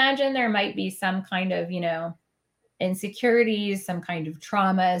I imagine there might be some kind of, insecurities, some kind of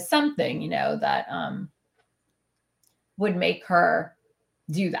trauma, something, that would make her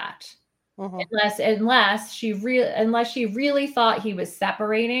do that. Unless she really thought he was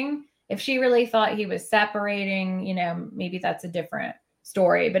separating. If she really thought he was separating, maybe that's a different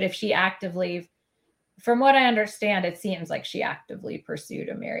story. But if she actively, from what I understand, it seems like she actively pursued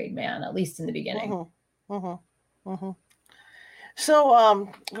a married man, at least in the beginning. So,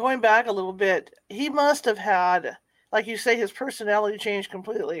 going back a little bit, he must have had, like you say, his personality changed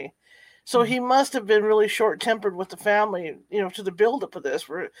completely. So he must have been really short-tempered with the family, to the buildup of this,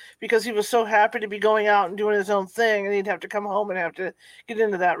 because he was so happy to be going out and doing his own thing, and he'd have to come home and have to get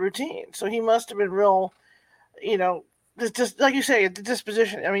into that routine. So he must have been real, just like you say, the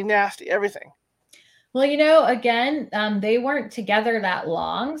disposition. I mean, nasty, everything. Well, again, they weren't together that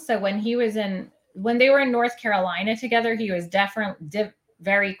long. So when they were in North Carolina together, he was definitely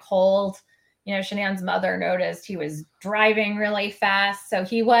very cold. Shanann's mother noticed he was driving really fast. So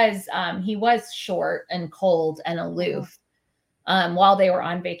he was short and cold and aloof while they were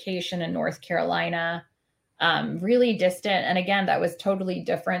on vacation in North Carolina, really distant. And again, that was totally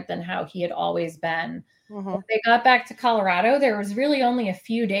different than how he had always been. When they got back to Colorado, there was really only a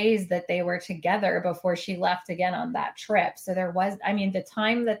few days that they were together before she left again on that trip. So the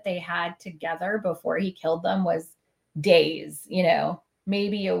time that they had together before he killed them was days,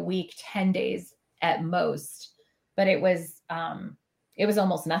 maybe a week, 10 days at most, but it was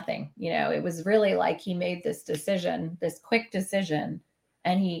almost nothing. It was really like he made this decision, this quick decision,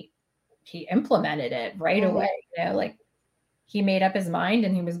 and he implemented it right away. Like he made up his mind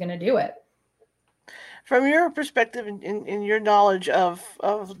and he was going to do it. From your perspective, in your knowledge of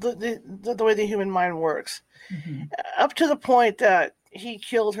the way the human mind works, up to the point that he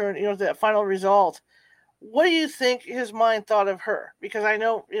killed her, that final result, what do you think his mind thought of her? Because I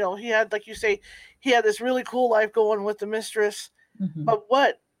know, he had, like you say, he had this really cool life going with the mistress. But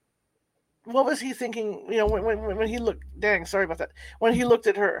what was he thinking, when he looked, sorry about that, when he looked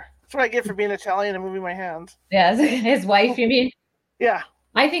at her? That's what I get for being Italian and moving my hands. Yeah, his wife, you mean? Yeah.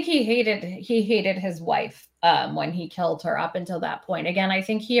 I think he hated his wife when he killed her up until that point. Again, I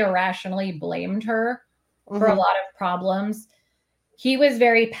think he irrationally blamed her for a lot of problems. He was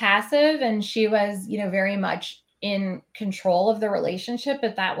very passive and she was, very much in control of the relationship,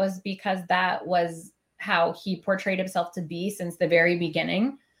 but that was because that was how he portrayed himself to be since the very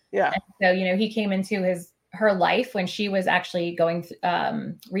beginning. Yeah. And so, he came into her life when she was actually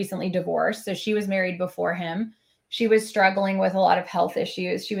recently divorced. So she was married before him. She was struggling with a lot of health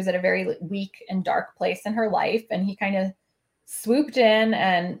issues. She was at a very weak and dark place in her life. And he kind of swooped in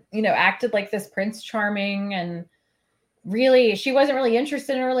and, acted like this Prince Charming. And really, she wasn't really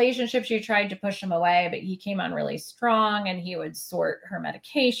interested in a relationship. She tried to push him away, but he came on really strong and he would sort her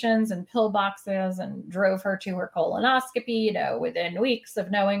medications and pill boxes and drove her to her colonoscopy, within weeks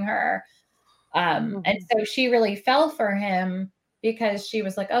of knowing her. And so she really fell for him because she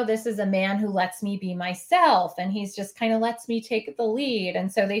was like, oh, this is a man who lets me be myself. And he's just kind of lets me take the lead.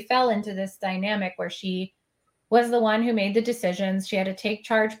 And so they fell into this dynamic where she was the one who made the decisions. She had a take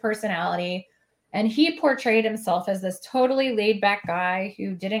charge personality. And he portrayed himself as this totally laid back guy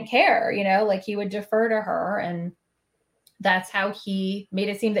who didn't care, like he would defer to her. And that's how he made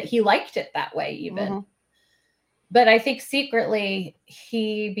it seem that he liked it that way even. But I think secretly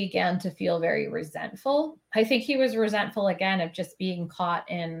he began to feel very resentful. I think he was resentful again of just being caught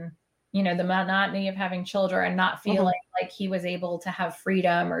in, the monotony of having children and not feeling like he was able to have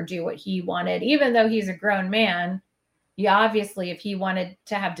freedom or do what he wanted, even though he's a grown man. Obviously, if he wanted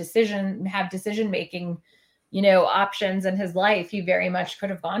to have decision-making, options in his life, he very much could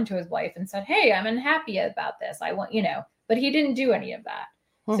have gone to his wife and said, hey, I'm unhappy about this. I want, but he didn't do any of that.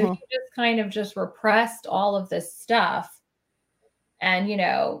 So he just kind of just repressed all of this stuff and,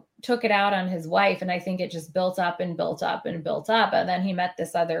 took it out on his wife. And I think it just built up and built up and built up. And then he met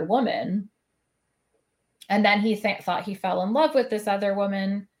this other woman. And then he thought he fell in love with this other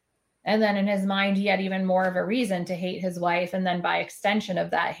woman. And then in his mind, he had even more of a reason to hate his wife. And then by extension of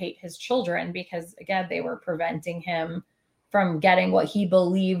that, hate his children, because again, they were preventing him from getting what he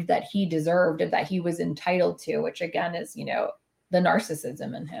believed that he deserved and that he was entitled to, which again is, the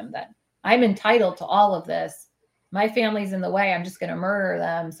narcissism in him, that I'm entitled to all of this my family's in the way. I'm just going to murder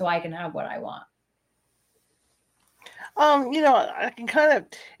them so I can have what I want. I can kind of,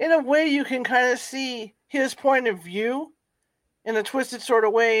 in a way, you can kind of see his point of view in a twisted sort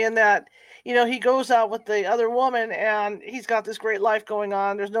of way, in that, he goes out with the other woman and he's got this great life going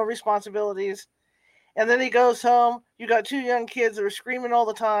on. There's no responsibilities. And then he goes home. You got 2 young kids that are screaming all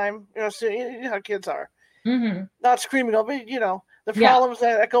the time. So you know how kids are. Mm-hmm. Not screaming, but the problems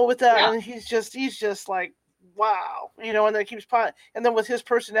that go with that. Yeah. And he's just like, wow, and then it keeps and then with his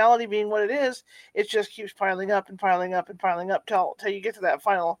personality being what it is, it just keeps piling up and piling up and piling up till you get to that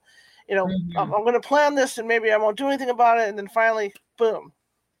final, Mm-hmm. I'm going to plan this and maybe I won't do anything about it, and then finally, boom.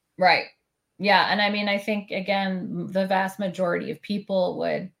 Right. Yeah. And I mean, I think, again, the vast majority of people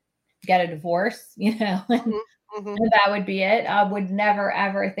would get a divorce, and that would be it. I would never,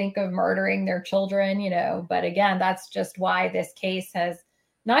 ever think of murdering their children, but again, that's just why this case has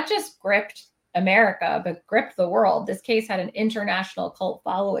not just gripped America, but gripped the world. This case had an international cult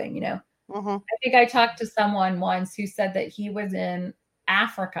following, I think I talked to someone once who said that he was in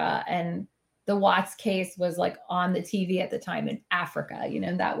Africa and the Watts case was like on the TV at the time in Africa,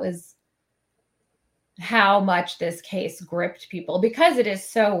 and that was how much this case gripped people because it is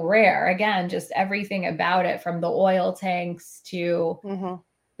so rare. Again, just everything about it, from the oil tanks to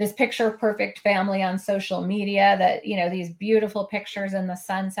this picture perfect family on social media, that, these beautiful pictures in the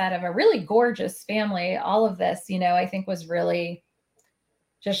sunset of a really gorgeous family. All of this, I think was really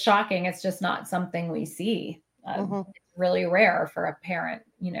just shocking. It's just not something we see. It's really rare for a parent,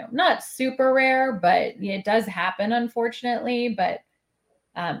 not super rare, but it does happen, unfortunately. But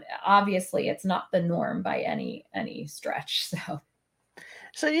obviously it's not the norm by any stretch.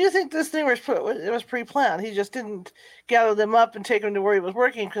 So you think this thing was pre-planned? He just didn't gather them up and take them to where he was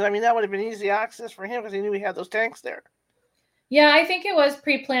working? Because, I mean, that would have been easy access for him because he knew he had those tanks there. Yeah, I think it was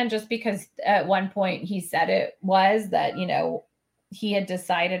pre-planned just because at one point he said it was that, he had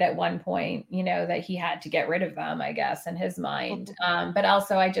decided at one point, that he had to get rid of them, I guess, in his mind. But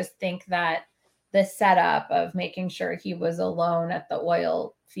also I just think that the setup of making sure he was alone at the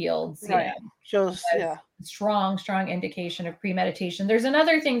oil fields, shows strong indication of premeditation. There's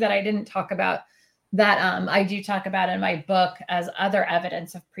another thing that I didn't talk about that I do talk about in my book as other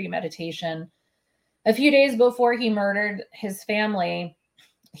evidence of premeditation. A few days before he murdered his family,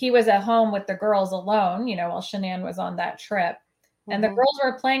 he was at home with the girls alone, while Shanann was on that trip. And the girls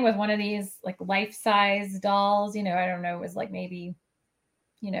were playing with one of these like life-size dolls, I don't know, it was like maybe,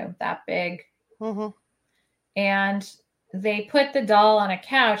 that big. And they put the doll on a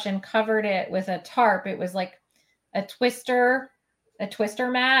couch and covered it with a tarp. It was like a twister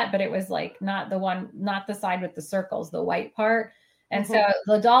mat, but it was like not the side with the circles, the white part. And so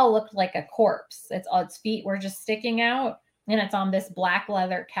the doll looked like a corpse. Its feet were just sticking out, and it's on this black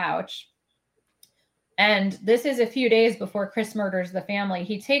leather couch. And this is a few days before Chris murders the family.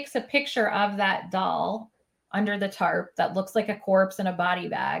 He takes a picture of that doll under the tarp that looks like a corpse in a body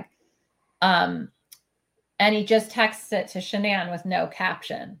bag. And he just texts it to Shanann with no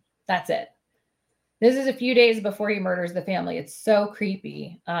caption. That's it. This is a few days before he murders the family. It's so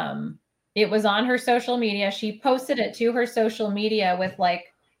creepy. It was on her social media. She posted it to her social media with like,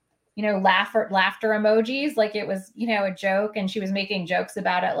 laughter emojis. Like it was, a joke. And she was making jokes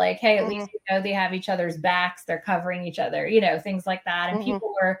about it. Like, hey, at least, they have each other's backs. They're covering each other, things like that. And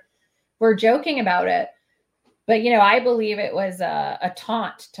people were joking about it. But, I believe it was a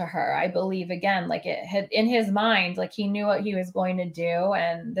taunt to her. I believe, again, like it had in his mind, like he knew what he was going to do.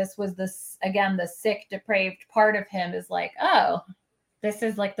 And this was the sick, depraved part of him is like, oh, this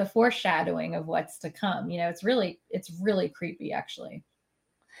is like the foreshadowing of what's to come. It's really creepy, actually.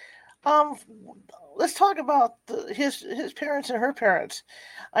 Let's talk about his parents and her parents.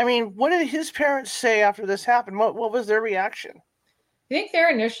 I mean, what did his parents say after this happened? What was their reaction? I think their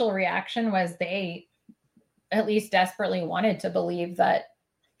initial reaction was they at least desperately wanted to believe that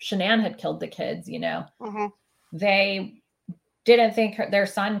Shanann had killed the kids, They didn't think their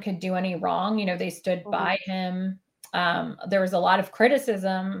son could do any wrong. They stood by him. There was a lot of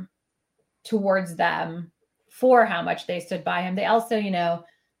criticism towards them for how much they stood by him. They also,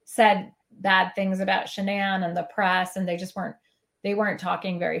 said bad things about Shanann and the press, and they weren't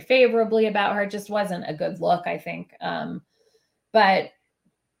talking very favorably about her. It just wasn't a good look, I think. But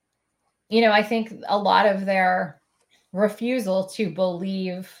I think a lot of their refusal to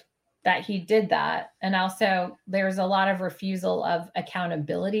believe that he did that. And also there's a lot of refusal of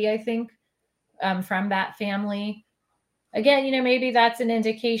accountability, I think, from that family. Again, maybe that's an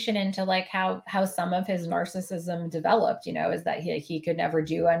indication into like how some of his narcissism developed, is that he could never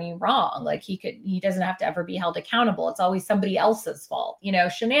do any wrong. Like he doesn't have to ever be held accountable. It's always somebody else's fault.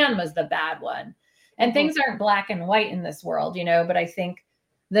 Shanann was the bad one. And things aren't black and white in this world, but I think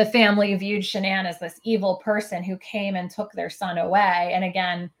the family viewed Shanann as this evil person who came and took their son away. And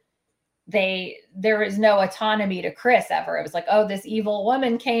again, there is no autonomy to Chris ever. It was like, oh, this evil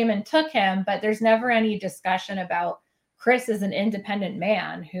woman came and took him, but there's never any discussion about Chris as an independent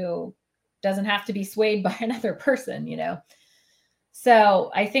man who doesn't have to be swayed by another person,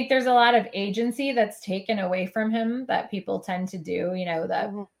 So I think there's a lot of agency that's taken away from him that people tend to do,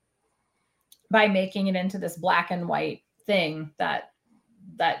 that by making it into this black and white thing that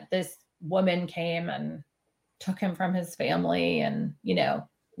this woman came and took him from his family and,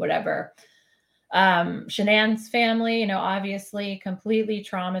 whatever. Shanann's family, obviously completely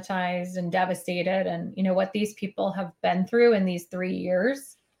traumatized and devastated. And, what these people have been through in these 3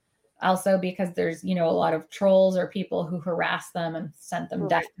 years, also because there's, a lot of trolls or people who harass them and sent them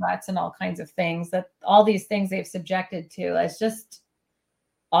death threats and all kinds of things, that all these things they've subjected to. It's just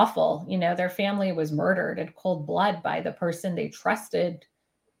awful. Their family was murdered in cold blood by the person they trusted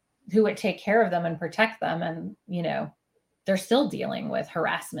who would take care of them and protect them. And, they're still dealing with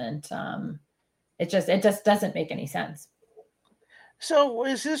harassment. It just doesn't make any sense. So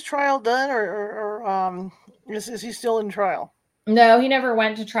is his trial done or is he still in trial? No, he never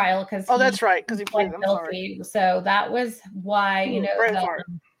went to trial because that's right, because he pleaded guilty. So that was why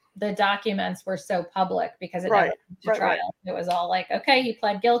the documents were so public, because it never went to trial. It was all like, okay, he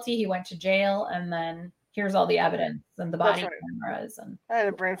pled guilty, he went to jail, and then here's all the evidence and the body cameras. And I had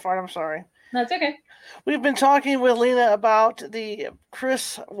a brain fart. I'm sorry. That's okay. We've been talking with Lena about the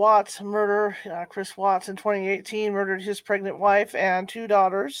Chris Watts murder. Chris Watts in 2018 murdered his pregnant wife and 2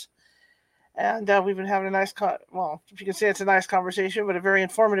 daughters. And we've been having a nice, if you can say it's a nice conversation, but a very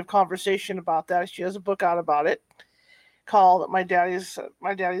informative conversation about that. She has a book out about it called My Daddy's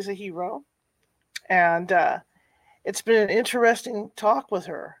a Hero. And it's been an interesting talk with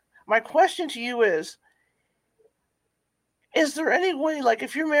her. My question to you is there any way, like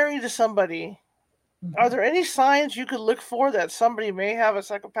if you're married to somebody, are there any signs you could look for that somebody may have a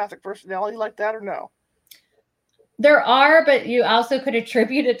psychopathic personality like that, or no? There are, but you also could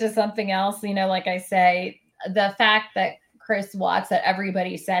attribute it to something else. Like I say, the fact that Chris Watts, that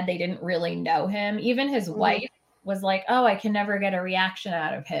everybody said they didn't really know him. Even his wife was like, oh, I can never get a reaction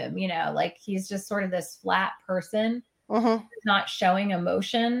out of him. Like he's just sort of this flat person, not showing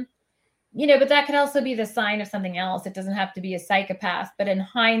emotion. But that could also be the sign of something else. It doesn't have to be a psychopath. But in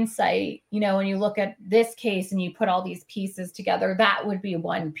hindsight, when you look at this case and you put all these pieces together, that would be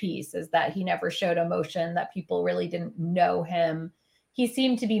one piece, is that he never showed emotion, that people really didn't know him. He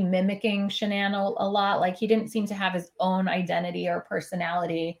seemed to be mimicking Shanann a lot. Like he didn't seem to have his own identity or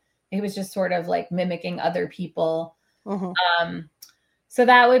personality. He was just sort of like mimicking other people. So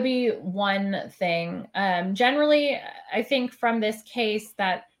that would be one thing. Generally, I think from this case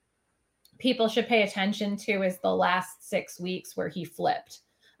that people should pay attention to is the last 6 weeks where he flipped.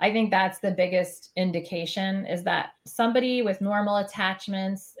 I think that's the biggest indication, is that somebody with normal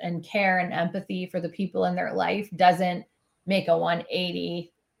attachments and care and empathy for the people in their life doesn't make a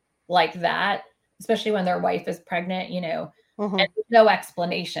 180 like that, especially when their wife is pregnant, and there's no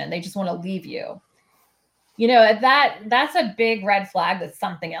explanation. They just want to leave you. That's a big red flag that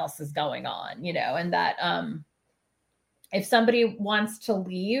something else is going on, and that if somebody wants to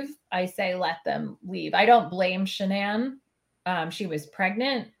leave, I say let them leave. I don't blame Shanann. She was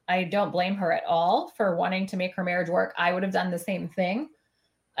pregnant. I don't blame her at all for wanting to make her marriage work. I would have done the same thing.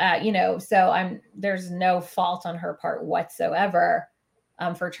 So there's no fault on her part whatsoever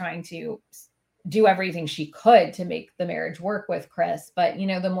for trying to do everything she could to make the marriage work with Chris. But,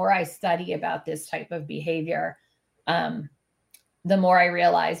 the more I study about this type of behavior, the more I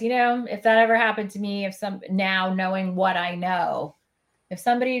realize, if that ever happened to me, now knowing what I know, if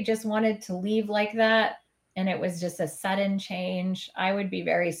somebody just wanted to leave like that and it was just a sudden change, I would be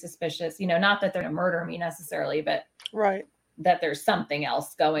very suspicious, not that they're going to murder me necessarily, but that there's something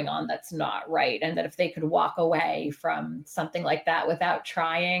else going on that's not right. And that if they could walk away from something like that without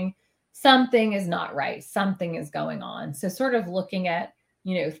trying, something is not right. Something is going on. So sort of looking at,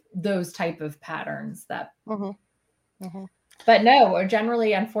 those type of patterns that, But no,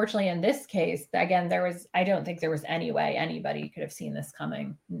 generally, unfortunately, in this case, again, I don't think there was any way anybody could have seen this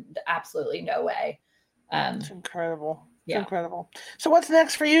coming. Absolutely no way. It's incredible. It's incredible. So what's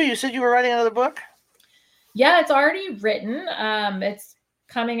next for you? You said you were writing another book? Yeah, it's already written. It's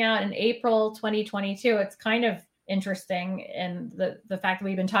coming out in April 2022. It's kind of interesting in the fact that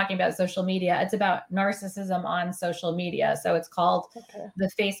we've been talking about social media. It's about narcissism on social media. So it's called The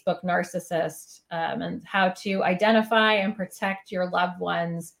Facebook Narcissist, and how to identify and protect your loved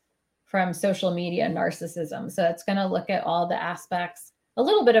ones from social media narcissism. So it's going to look at all the aspects, a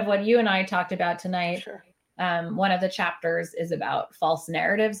little bit of what you and I talked about tonight. Sure. One of the chapters is about false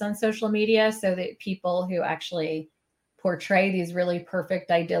narratives on social media, so that people who actually portray these really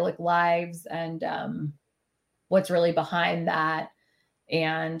perfect, idyllic lives and what's really behind that,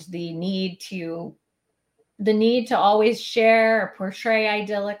 and the need to always share or portray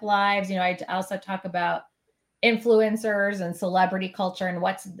idyllic lives. I also talk about influencers and celebrity culture and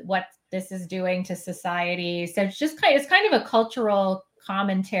what this is doing to society. So it's kind of a cultural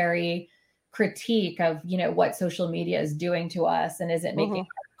commentary critique of, what social media is doing to us, and is it making our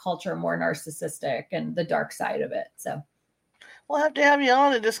culture more narcissistic and the dark side of it. So we'll have to have you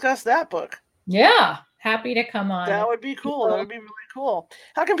on to discuss that book. Yeah, happy to come on. That would be cool. That would be really cool.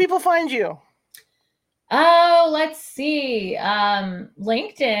 How can people find you? Oh, let's see.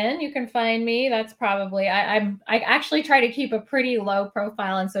 LinkedIn, you can find me. That's probably, I actually try to keep a pretty low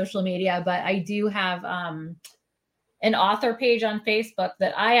profile on social media, but I do have an author page on Facebook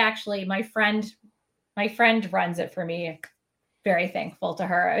that my friend runs it for me. Very thankful to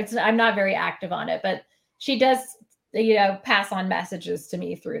her. I'm not very active on it, but she does, pass on messages to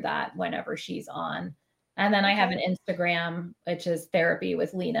me through that whenever she's on. And then I have an Instagram, which is Therapy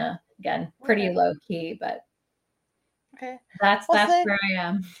with Lena. Again, pretty low key, but that's where I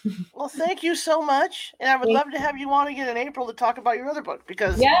am. Well, thank you so much. And I would love to have you on again in April to talk about your other book,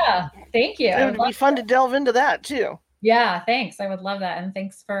 because thank you. It would be fun to delve into that too. Yeah, thanks. I would love that. And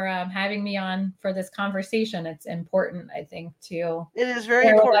thanks for having me on for this conversation. It's important, I think, to it is very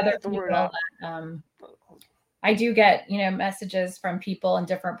important to get the word out. I do get, messages from people in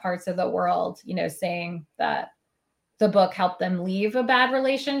different parts of the world, saying that the book helped them leave a bad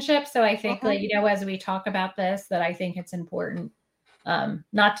relationship. So I think that, as we talk about this, that I think it's important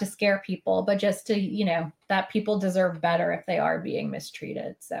not to scare people, but just to, that people deserve better if they are being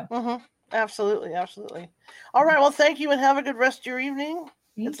mistreated. So absolutely. All right. Well, thank you, and have a good rest of your evening.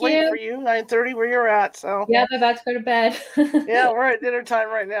 It's late for you, 9:30 where you're at. So yeah, I'm about to go to bed. Yeah, we're at dinner time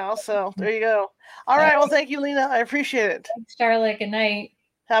right now. So there you go. All right. Well, thank you, Lena. I appreciate it. Thanks, Charlotte. Good night.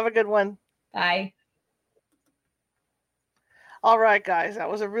 Have a good one. Bye. All right, guys. That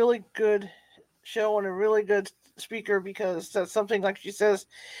was a really good show and a really good speaker, because that's something, like she says,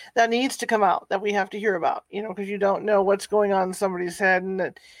 that needs to come out, that we have to hear about, because you don't know what's going on in somebody's head, and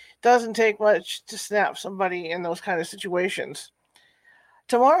it doesn't take much to snap somebody in those kind of situations.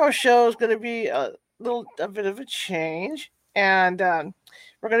 Tomorrow's show is going to be a bit of a change, and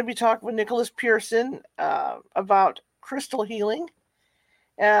we're going to be talking with Nicholas Pearson about crystal healing,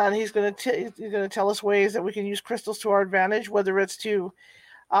 and he's going to tell us ways that we can use crystals to our advantage, whether it's to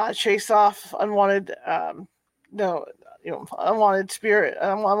chase off unwanted spirit,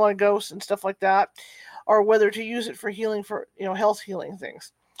 unwanted ghosts and stuff like that, or whether to use it for healing, for health healing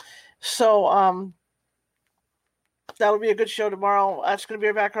things. So that would be a good show tomorrow. That's going to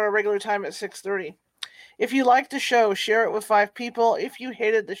be back on our regular time at 6:30. If you liked the show, share it with 5 people. If you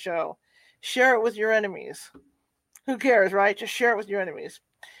hated the show, share it with your enemies. Who cares, right? Just share it with your enemies.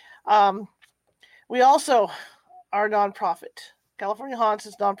 We also are a nonprofit. California Haunts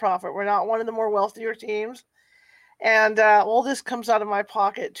is nonprofit. We're not one of the more wealthier teams. And all this comes out of my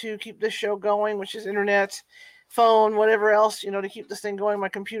pocket to keep this show going, which is internet, phone, whatever else, to keep this thing going, my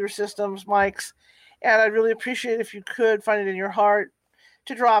computer systems, mics. And I'd really appreciate it if you could find it in your heart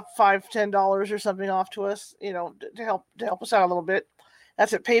to drop $5, $10 or something off to us, to help us out a little bit.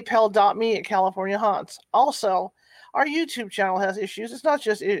 That's at paypal.me/California Haunts. Also, our YouTube channel has issues. It's not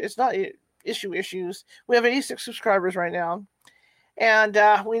issues. We have 86 subscribers right now. And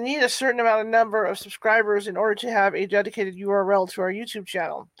we need a certain number of subscribers in order to have a dedicated URL to our YouTube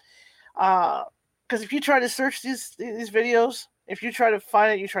channel. Because if you try to search these videos, if you try to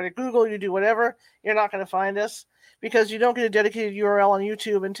find it, you try to Google, you do whatever, you're not going to find us, because you don't get a dedicated URL on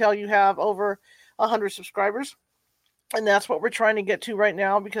YouTube until you have over 100 subscribers. And that's what we're trying to get to right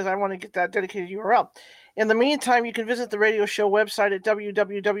now, because I want to get that dedicated URL. In the meantime, you can visit the radio show website at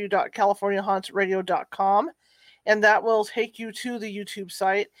www.californiahauntsradio.com, and that will take you to the YouTube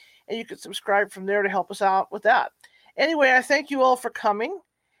site, and you can subscribe from there to help us out with that. Anyway, I thank you all for coming,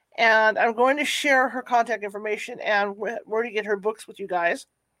 and I'm going to share her contact information and where to get her books with you guys,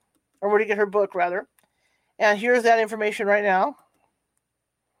 or where to get her book, rather. And here's that information right now.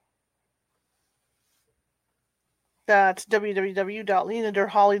 That's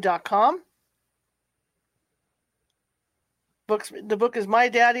www.lenadurholly.com. The book is My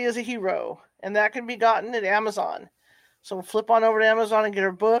Daddy is a Hero, and that can be gotten at Amazon. So flip on over to Amazon and get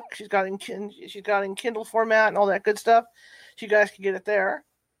her book. She's got in Kindle format and all that good stuff. So you guys can get it there.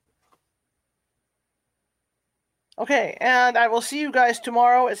 Okay, and I will see you guys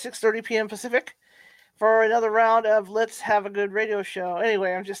tomorrow at 6:30 p.m. Pacific for another round of Let's Have a Good Radio Show.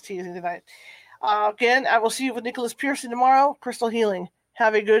 Anyway, I'm just teasing tonight. Again, I will see you with Nicholas Pearson tomorrow. Crystal Healing.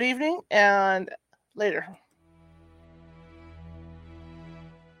 Have a good evening and later.